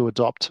to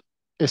adopt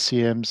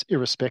SCMs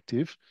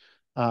irrespective,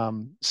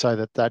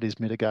 so that is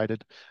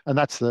mitigated. And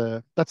that's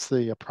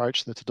the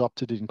approach that's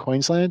adopted in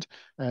Queensland,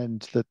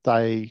 and that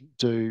they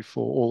do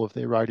for all of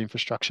their road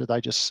infrastructure. They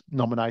just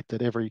nominate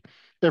that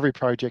every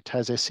project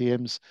has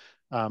SCMs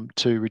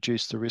to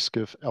reduce the risk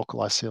of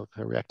alkali silica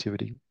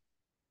reactivity.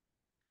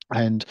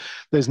 And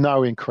there's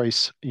no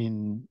increase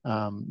in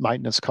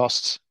maintenance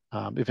costs.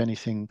 If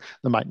anything,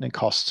 the maintenance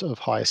costs of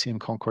high SEM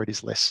concrete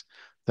is less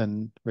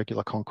than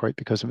regular concrete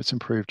because of its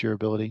improved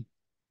durability.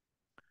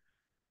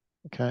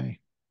 Okay.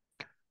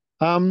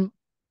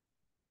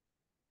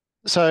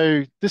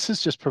 So this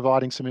is just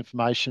providing some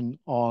information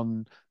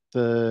on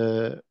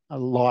the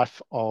life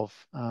of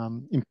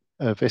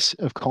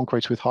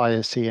concretes with high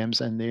SEMs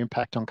and their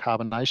impact on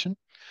carbonation.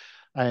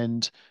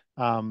 And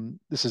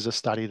this is a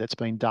study that's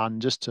been done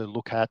just to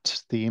look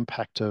at the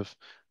impact of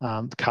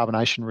the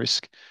carbonation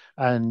risk.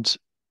 And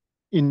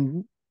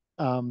in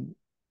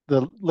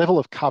the level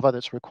of cover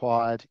that's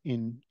required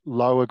in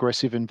low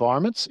aggressive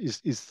environments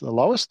is the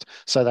lowest.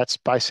 So that's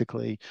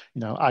basically,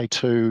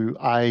 A2,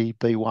 A,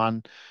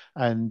 B1.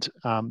 And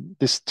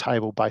this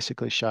table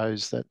basically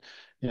shows that,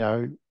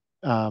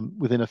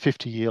 within a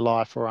 50-year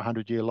life or a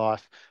 100-year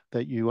life,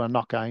 that you are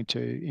not going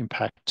to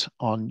impact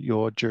on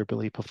your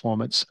durability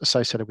performance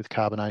associated with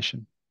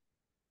carbonation.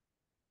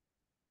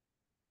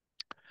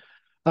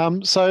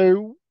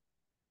 So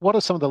what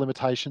are some of the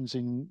limitations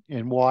in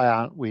why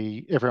aren't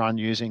everyone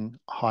using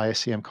high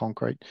SEM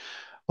concrete?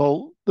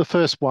 Well, the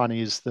first one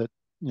is that,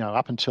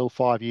 up until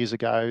 5 years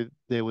ago,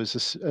 there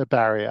was a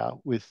barrier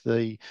with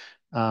the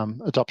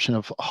adoption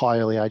of high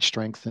early age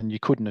strength, and you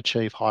couldn't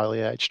achieve high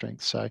early age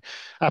strength. So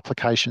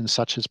applications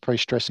such as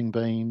pre-stressing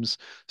beams,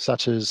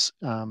 such as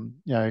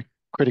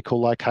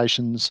critical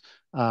locations,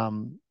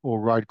 or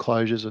road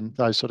closures and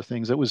those sort of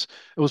things, it was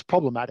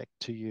problematic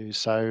to use,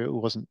 so it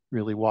wasn't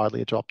really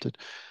widely adopted.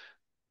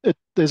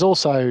 There's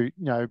also,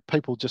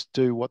 people just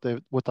do what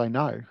they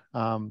know,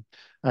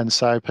 and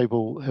so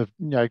people have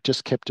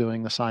just kept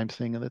doing the same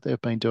thing that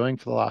they've been doing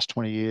for the last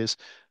 20 years,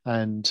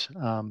 and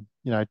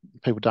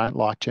people don't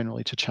like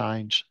generally to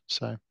change.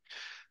 So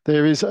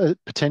there is a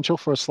potential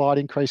for a slight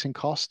increase in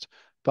cost,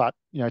 but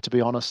to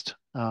be honest,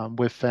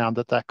 we've found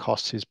that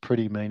cost is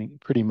pretty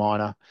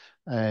minor,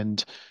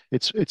 and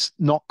it's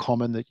not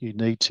common that you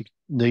need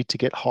to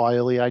get high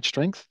early age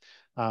strength.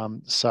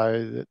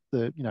 So that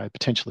the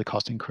potentially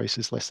cost increase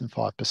is less than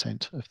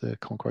 5% of the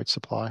concrete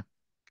supply.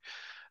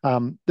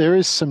 There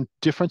is some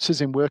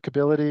differences in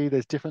workability.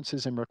 There's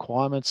differences in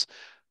requirements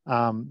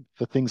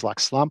for things like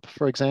slump,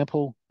 for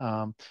example.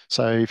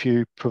 So if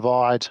you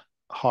provide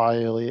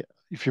high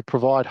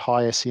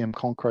SEM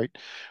concrete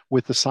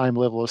with the same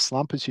level of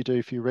slump as you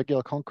do for your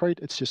regular concrete,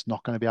 it's just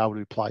not going to be able to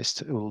be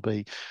placed. It will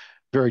be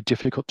very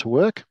difficult to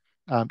work.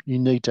 You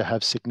need to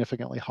have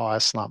significantly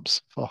higher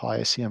slumps for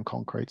high SEM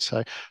concrete.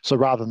 So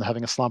rather than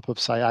having a slump of,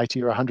 say,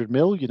 80 or 100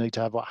 mil, you need to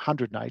have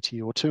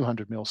 180 or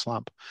 200 mil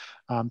slump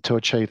to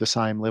achieve the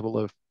same level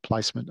of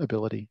placement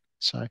ability.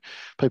 So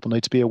people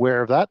need to be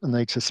aware of that and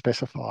need to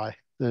specify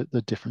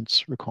the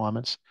difference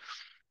requirements.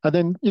 And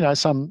then,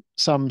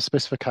 some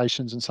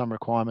specifications and some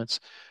requirements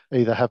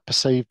either have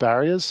perceived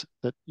barriers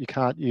that you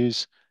can't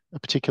use a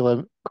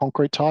particular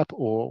concrete type,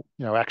 or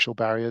actual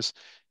barriers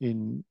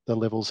in the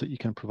levels that you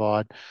can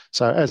provide.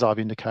 So as I've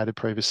indicated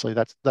previously,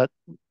 that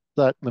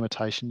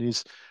limitation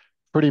is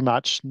pretty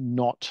much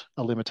not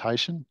a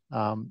limitation,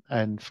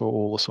 and for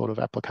all the sort of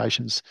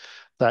applications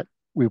that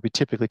we'll be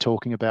typically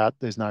talking about,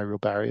 there's no real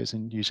barriers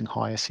in using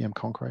high SEM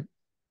concrete.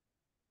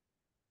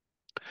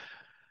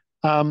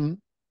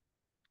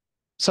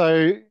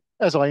 So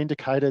as I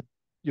indicated,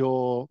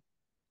 your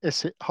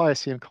high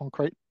SEM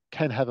concrete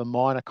can have a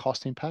minor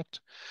cost impact.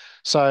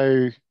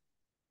 So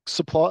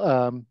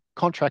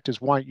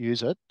contractors won't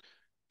use it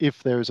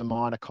if there is a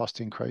minor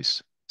cost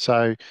increase.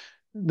 So it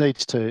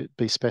needs to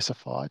be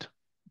specified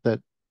that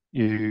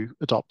you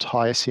adopt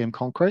high SEM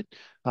concrete.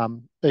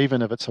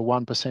 Even if it's a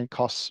 1%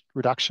 cost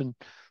reduction,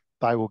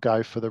 they will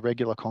go for the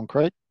regular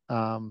concrete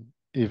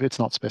if it's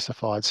not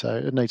specified. So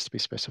it needs to be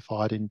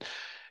specified in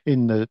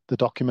the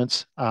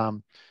documents,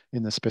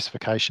 in the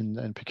specification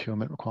and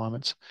procurement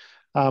requirements.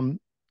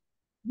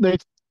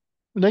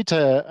 Need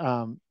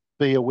to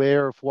be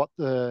aware of what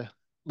the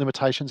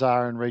limitations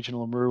are in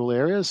regional and rural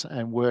areas,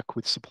 and work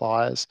with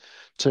suppliers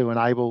to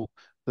enable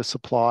the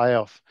supply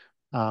of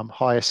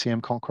high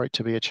SEM concrete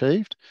to be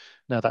achieved.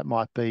 Now, that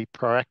might be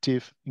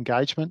proactive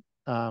engagement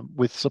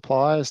with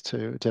suppliers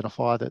to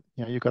identify that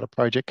you've got a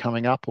project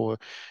coming up, or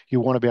you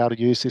want to be able to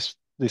use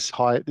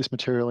this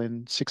material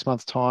in 6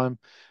 months' time.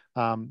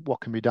 What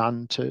can be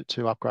done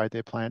to upgrade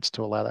their plants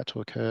to allow that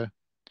to occur,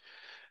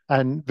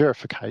 and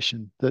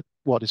verification that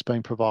what is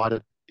being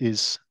provided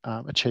is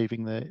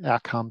achieving the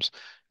outcomes.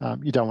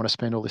 You don't want to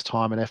spend all this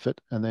time and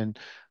effort, and then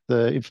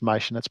the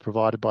information that's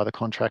provided by the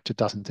contractor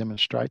doesn't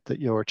demonstrate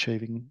that you're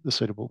achieving the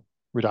suitable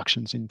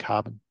reductions in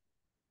carbon.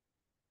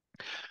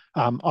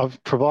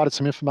 I've provided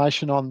some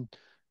information on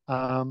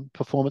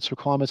performance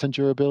requirements and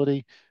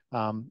durability.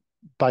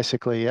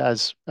 Basically,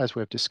 as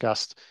we've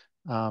discussed,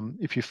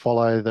 if you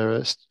follow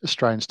the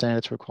Australian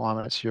standards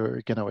requirements,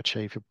 you're going to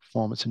achieve your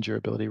performance and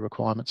durability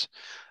requirements.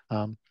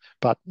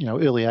 But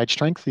early age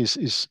strength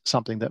is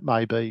something that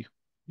maybe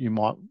you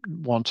might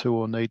want to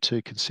or need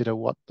to consider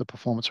what the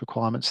performance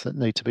requirements that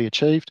need to be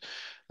achieved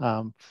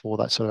for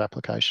that sort of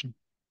application.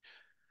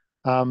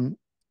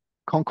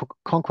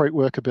 Concrete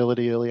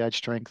workability, early age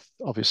strength,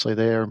 obviously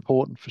they're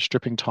important for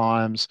stripping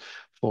times,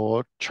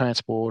 for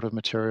transport of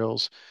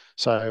materials.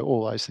 So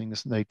all those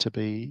things need to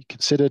be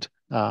considered.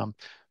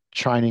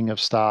 Training of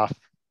staff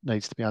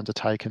needs to be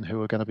undertaken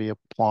who are going to be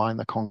applying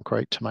the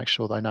concrete, to make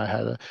sure they know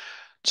how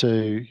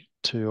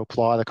to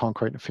apply the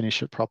concrete and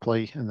finish it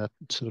properly, and the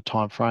sort of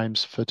time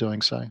frames for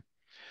doing so.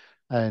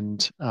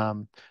 And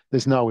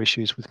there's no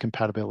issues with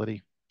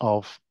compatibility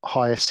of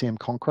high SEM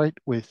concrete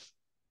with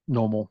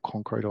normal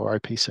concrete or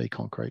OPC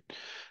concrete.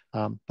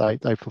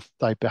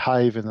 They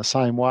behave in the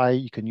same way.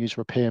 You can use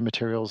repair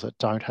materials that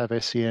don't have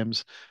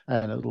SEMs,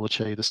 and it will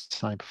achieve the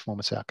same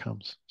performance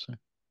outcomes.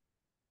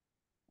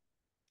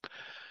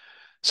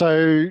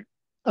 So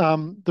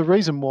the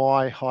reason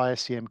why high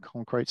SEM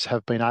concretes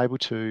have been able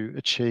to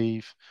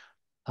achieve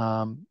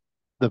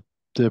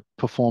the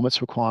performance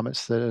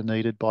requirements that are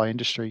needed by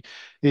industry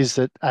is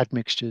that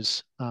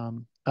admixtures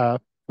are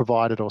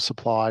provided or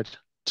supplied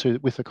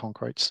with the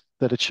concretes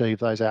that achieve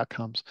those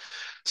outcomes.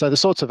 So the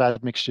sorts of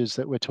admixtures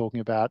that we're talking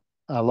about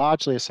are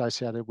largely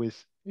associated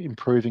with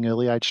improving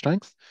early age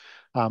strength,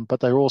 but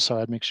they're also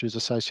admixtures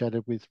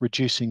associated with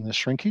reducing the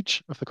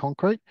shrinkage of the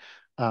concrete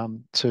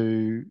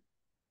to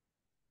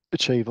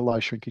achieve a low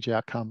shrinkage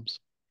outcomes.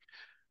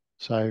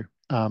 So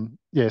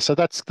so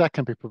that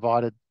can be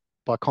provided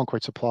by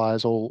concrete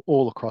suppliers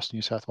all across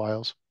New South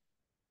Wales.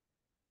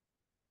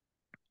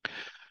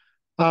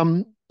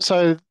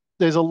 So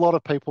there's a lot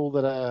of people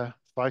that are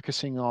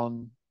focusing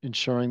on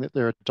ensuring that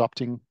they're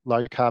adopting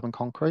low carbon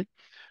concrete.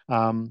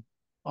 I'm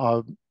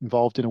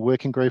involved in a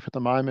working group at the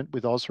moment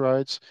with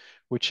Roads,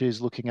 which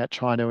is looking at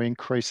trying to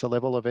increase the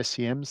level of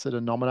SEMs that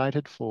are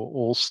nominated for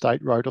all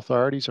state road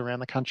authorities around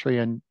the country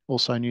and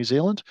also New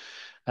Zealand.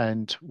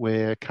 and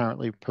we're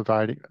currently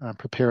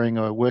preparing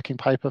a working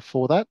paper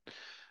for that,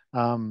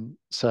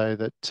 so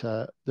that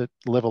the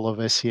level of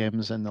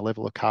SEMs and the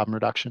level of carbon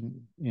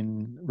reduction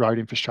in road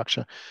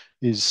infrastructure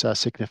is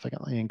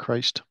significantly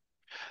increased.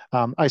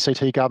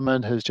 ACT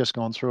government has just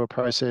gone through a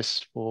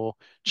process for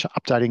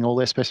updating all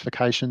their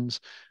specifications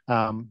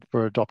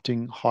for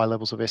adopting high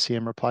levels of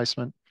SEM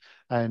replacement,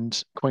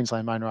 and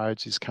Queensland Main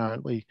Roads is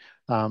currently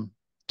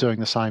doing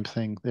the same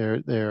thing.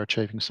 They're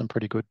achieving some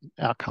pretty good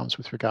outcomes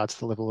with regards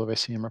to the level of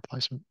SEM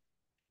replacement.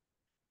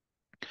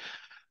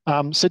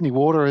 Sydney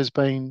Water has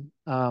been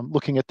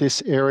looking at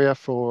this area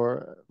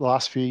for the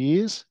last few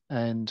years,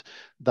 and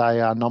they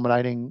are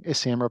nominating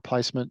SEM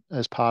replacement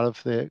as part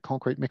of their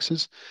concrete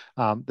mixes.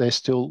 They're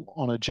still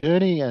on a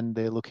journey, and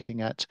they're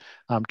looking at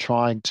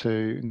trying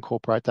to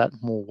incorporate that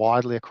more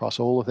widely across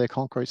all of their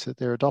concretes that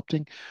they're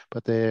adopting,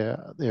 but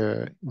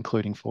they're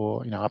including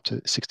for up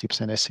to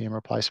 60% SEM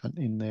replacement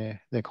in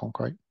their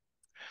concrete.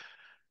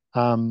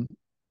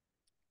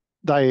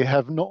 They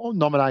have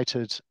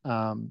nominated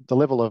the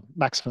level of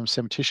maximum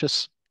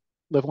cementitious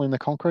level in the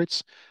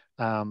concretes,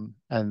 and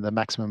the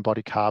maximum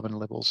body carbon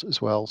levels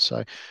as well.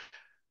 So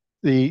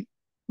the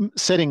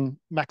setting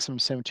maximum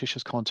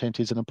cementitious content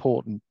is an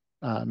important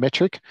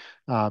metric,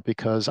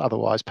 because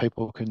otherwise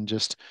people can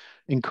just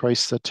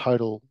increase the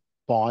total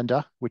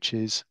binder, which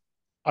is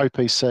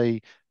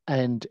OPC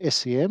and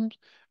SEM,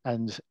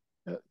 and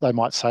they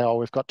might say, oh,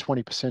 we've got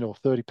 20% or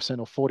 30%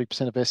 or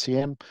 40% of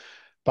SEM,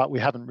 but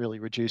we haven't really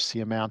reduced the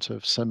amount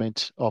of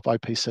cement, of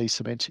OPC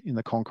cement in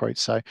the concrete.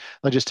 So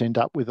they just end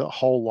up with a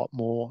whole lot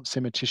more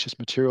cementitious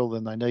material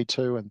than they need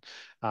to, and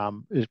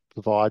it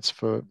provides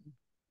for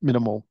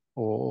minimal,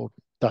 or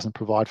doesn't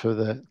provide for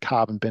the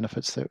carbon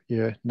benefits that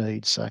you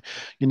need. So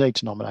you need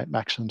to nominate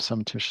maximum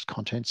cementitious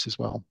contents as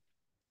well.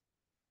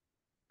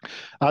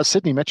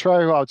 Sydney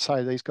Metro, I would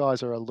say these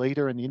guys are a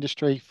leader in the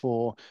industry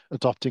for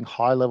adopting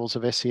high levels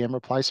of SEM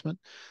replacement.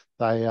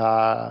 They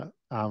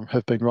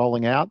have been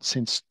rolling out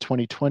since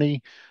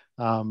 2020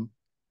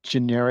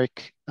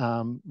 generic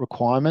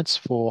requirements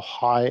for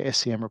high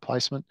SEM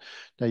replacement.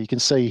 Now you can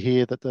see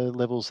here that the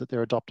levels that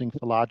they're adopting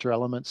for larger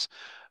elements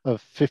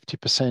of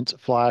 50%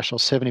 fly ash or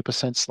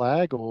 70%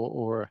 slag,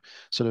 or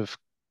sort of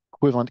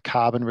equivalent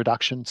carbon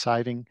reduction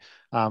saving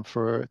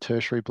for a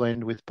tertiary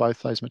blend with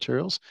both those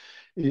materials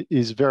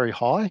is very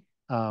high.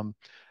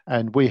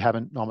 And we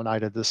haven't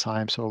nominated the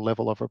same sort of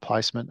level of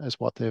replacement as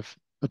what they've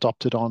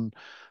adopted on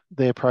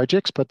their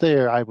projects, but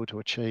they're able to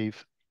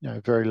achieve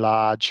very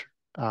large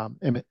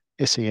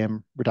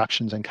SEM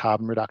reductions and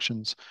carbon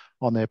reductions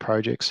on their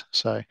projects.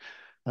 So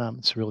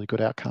it's a really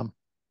good outcome.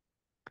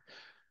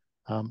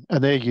 And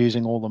they're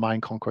using all the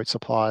main concrete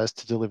suppliers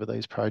to deliver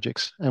these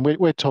projects. And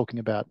we're talking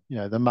about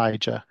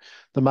the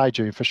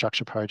major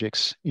infrastructure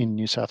projects in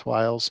New South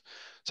Wales,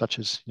 such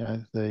as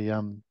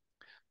the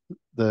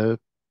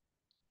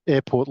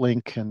airport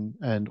link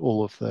and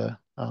all of the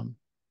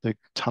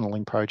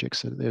tunnelling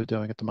projects that they're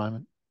doing at the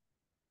moment.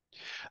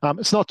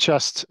 It's not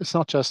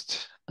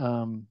just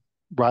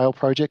rail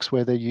projects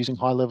where they're using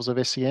high levels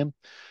of SEM.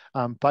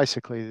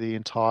 Basically, the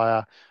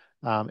entire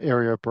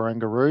area of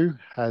Barangaroo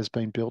has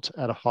been built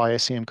at a high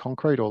SEM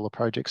concrete. All the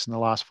projects in the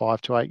last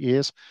 5 to 8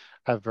 years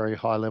have very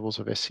high levels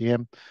of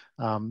SEM.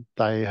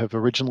 They have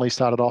originally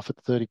started off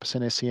at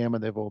 30% SEM,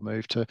 and they've all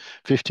moved to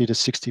 50 to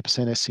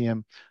 60%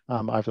 SEM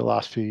over the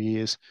last few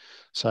years.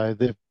 So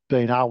they've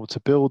been able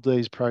to build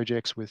these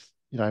projects with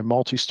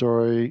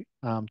multi-story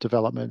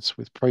developments,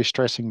 with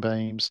pre-stressing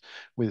beams,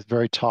 with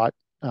very tight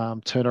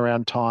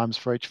turnaround times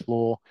for each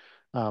floor,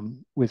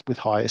 with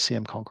high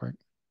SEM concrete.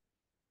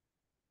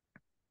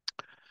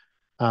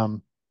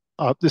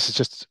 This is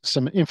just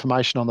some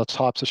information on the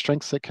types of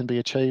strengths that can be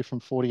achieved from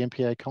 40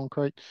 MPa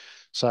concrete.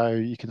 So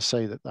you can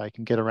see that they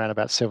can get around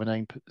about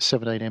 17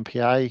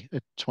 MPa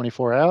at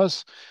 24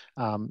 hours.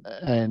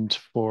 And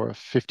for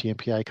 50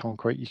 MPa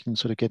concrete, you can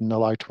sort of get in the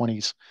low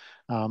 20s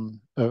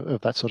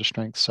of that sort of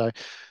strength. So,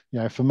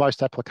 for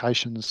most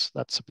applications,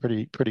 that's a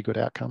pretty good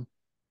outcome.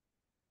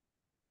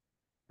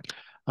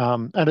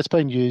 And it's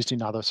been used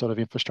in other sort of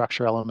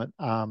infrastructure element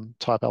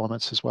type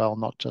elements as well,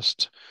 not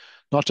just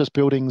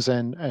buildings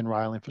and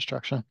rail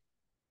infrastructure.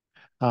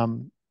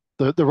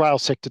 The rail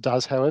sector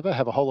does, however,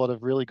 have a whole lot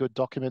of really good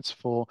documents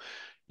for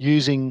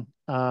using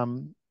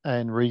and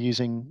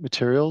reusing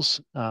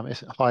materials,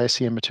 high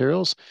SEM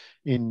materials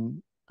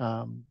in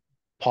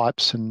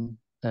pipes and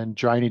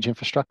drainage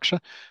infrastructure.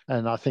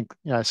 And I think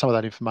some of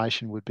that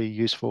information would be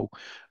useful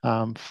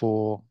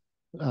for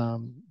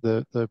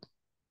the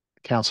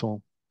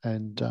council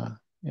and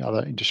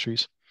other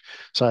industries.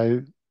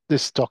 So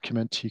this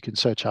document you can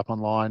search up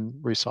online,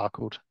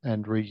 recycled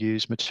and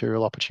reused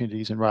material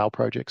opportunities in rail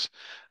projects.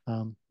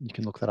 You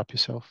can look that up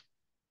yourself.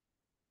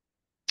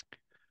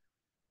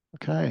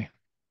 Okay,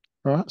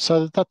 all right.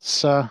 So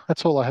that's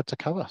all I had to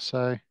cover.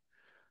 So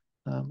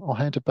I'll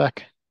hand it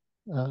back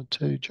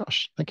to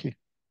Josh. Thank you.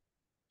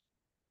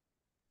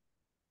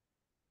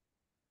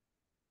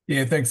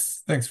 Yeah,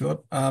 thanks,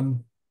 Philip.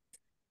 And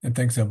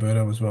thanks,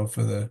 Alberto, as well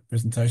for the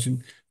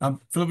presentation.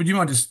 Philip, would you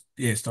mind just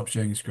stop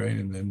sharing your screen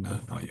and then?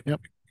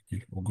 Yep. Yeah,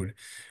 all good.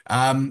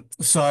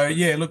 So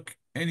yeah, look,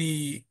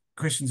 any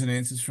questions and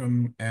answers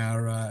from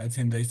our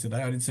attendees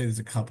today? I did see there's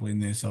a couple in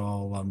there, so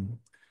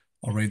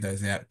I'll read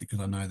those out because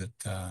I know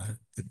that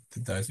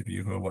those of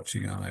you who are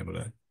watching aren't able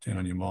to turn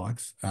on your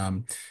mics.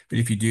 But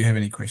if you do have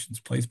any questions,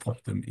 please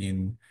pop them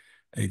in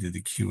either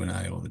the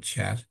Q&A or the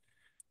chat.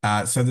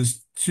 So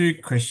there's two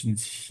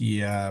questions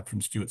here from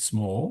Stuart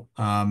Small.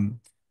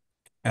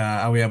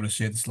 Are we able to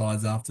share the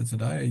slides after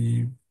today? Are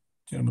you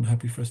gentlemen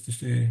happy for us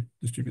to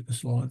distribute the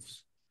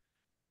slides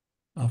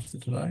after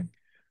today?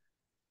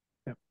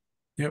 Yep.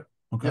 Yep.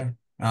 Yep. Okay.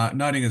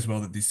 Noting as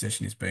well that this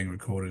session is being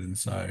recorded, and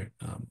so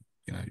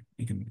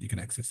you can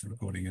access the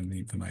recording and the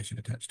information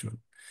attached to it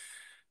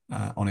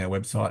on our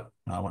website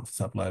once it's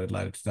uploaded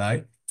later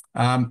today.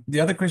 The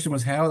other question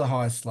was, how are the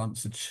highest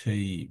slumps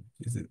achieved?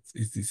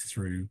 Is this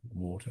through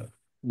water?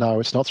 No,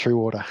 it's not through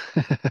water.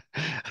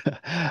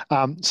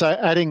 So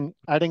adding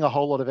a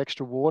whole lot of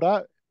extra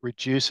water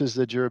reduces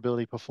the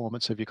durability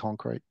performance of your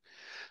concrete.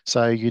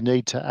 So you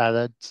need to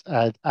add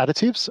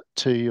additives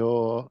to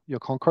your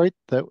concrete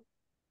that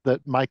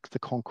make the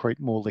concrete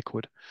more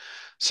liquid.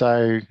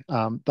 So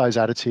those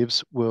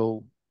additives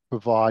will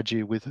provide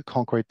you with a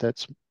concrete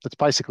that's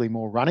basically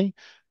more runny.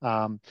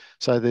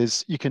 So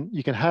you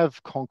can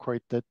have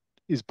concrete that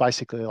is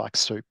basically like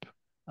soup,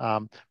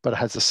 but it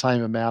has the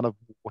same amount of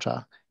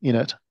water in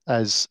it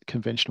as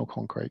conventional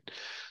concrete.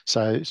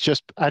 So it's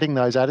just adding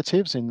those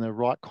additives in the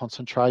right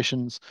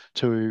concentrations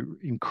to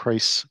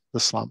increase the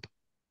slump.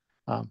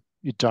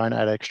 You don't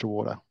add extra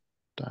water.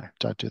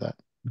 Don't do that.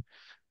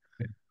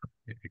 Yeah,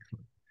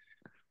 excellent.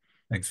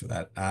 Thanks for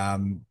that.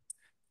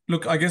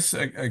 Look, I guess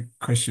a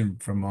question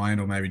from mine,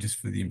 or maybe just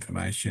for the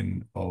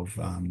information of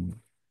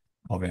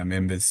our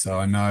members. So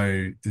I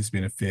know there's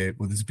been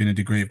a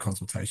degree of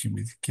consultation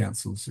with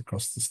councils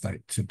across the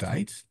state to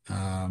date.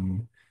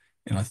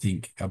 And I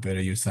think,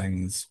 Alberta, you're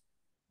saying there's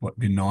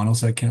been 9 or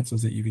so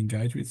councils that you've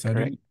engaged with. So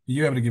Correct. are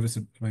you able to give us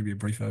maybe a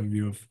brief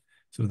overview of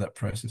sort of that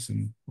process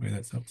and where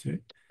that's up to?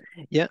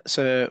 Yeah,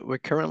 so we're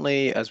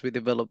currently, as we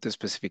develop the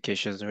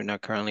specifications, we're now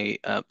currently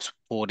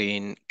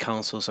supporting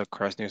councils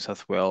across New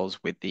South Wales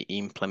with the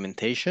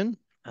implementation.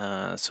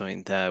 So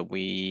in that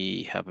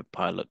we have a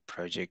pilot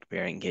project, we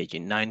are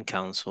engaging 9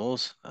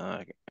 councils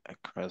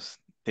across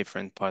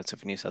different parts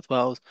of New South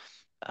Wales.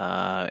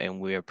 And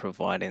we are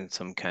providing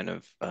some kind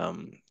of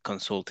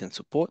consulting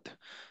support.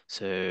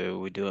 So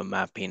we do a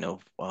mapping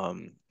of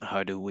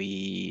how do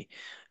we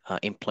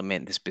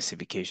implement the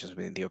specifications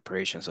within the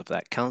operations of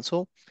that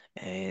council.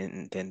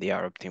 And then the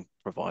ROP team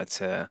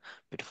provides a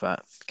bit of a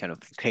kind of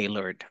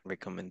tailored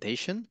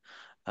recommendation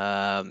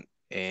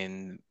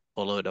and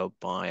followed up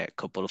by a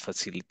couple of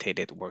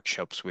facilitated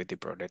workshops with the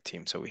broader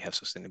team. So we have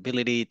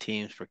sustainability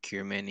teams,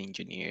 procurement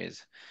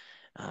engineers,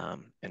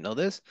 and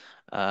others.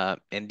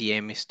 And the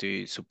aim is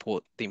to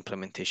support the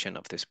implementation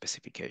of the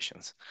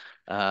specifications.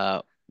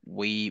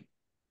 We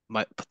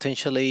might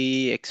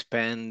potentially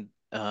expand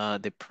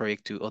the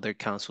project to other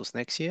councils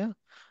next year,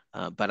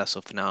 but as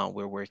of now,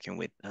 we're working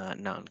with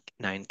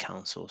 9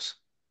 councils.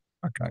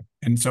 Okay.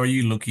 And so are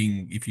you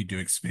looking, if you do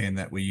expand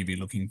that, will you be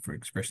looking for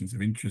expressions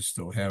of interest,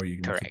 or how are you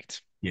going to?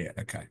 Correct. Yeah,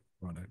 okay.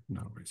 Right.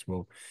 No worries.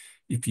 Well,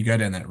 if you go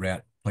down that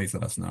route, please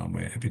let us know, and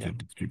we're happy to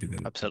distribute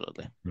that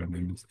Absolutely. to our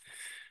members.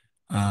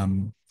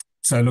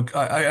 So look,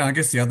 I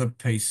guess the other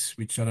piece,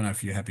 which I don't know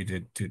if you're happy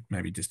to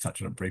maybe just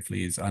touch on it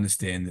briefly, is I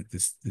understand that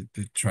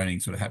the training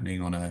sort of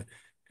happening on a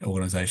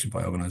organisation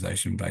by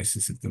organisation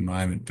basis at the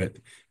moment, but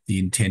the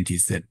intent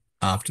is that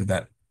after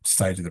that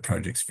stage of the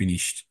project's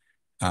finished,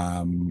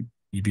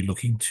 you'd be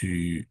looking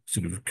to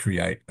sort of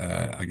create,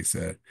 I guess,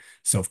 a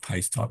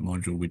self-paced type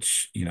module,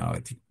 which, I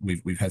think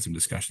we've had some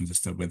discussions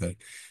as to whether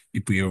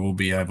if we will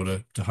be able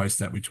to host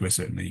that, which we're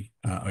certainly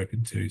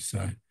open to.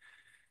 So.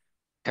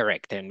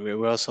 Correct. And we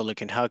were also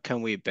looking how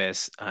can we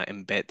best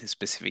embed the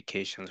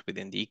specifications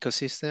within the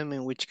ecosystem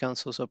in which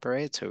councils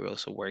operate. So we're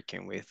also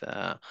working with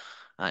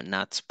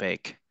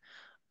NatSpec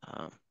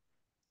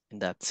in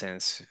that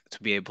sense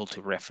to be able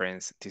to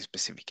reference the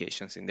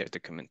specifications in their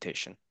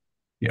documentation.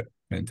 Yeah,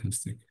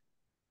 fantastic.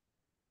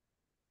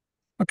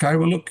 Okay,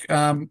 well, look,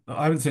 I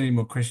haven't seen any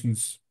more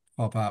questions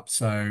pop up,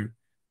 so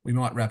we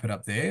might wrap it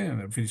up there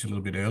and finish a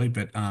little bit early.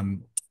 But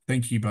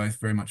thank you both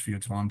very much for your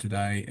time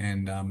today,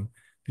 and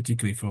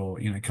particularly for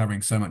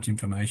covering so much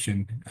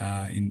information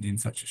in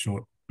such a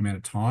short amount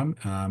of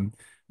time.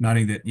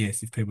 Noting that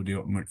yes, if people do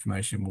want more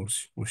information,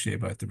 we'll share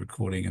both the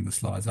recording and the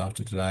slides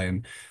after today,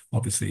 and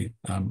obviously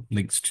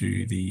links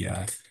to the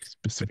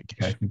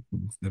specifications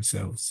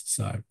themselves.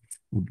 So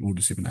we'll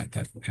disseminate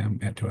that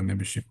out to our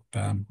membership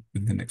within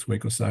the next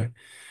week or so.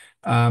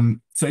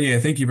 So yeah,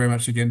 thank you very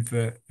much again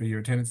for your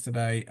attendance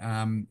today.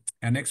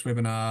 Our next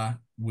webinar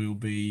will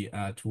be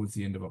towards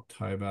the end of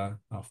October.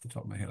 Off the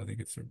top of my head, I think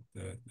it's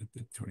the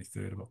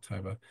 23rd of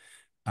October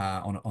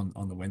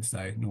on the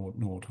Wednesday,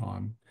 Nor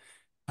time.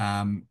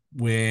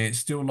 We're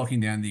still locking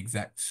down the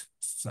exact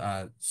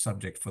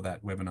subject for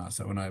that webinar,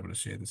 so we're not able to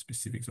share the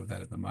specifics of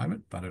that at the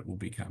moment, but it will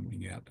be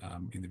coming out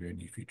in the very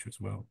near future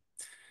as well.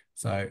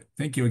 So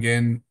thank you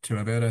again to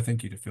Alberto,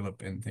 thank you to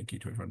Philip, and thank you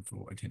to everyone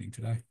for attending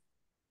today.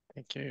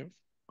 Thank you.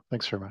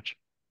 Thanks very much.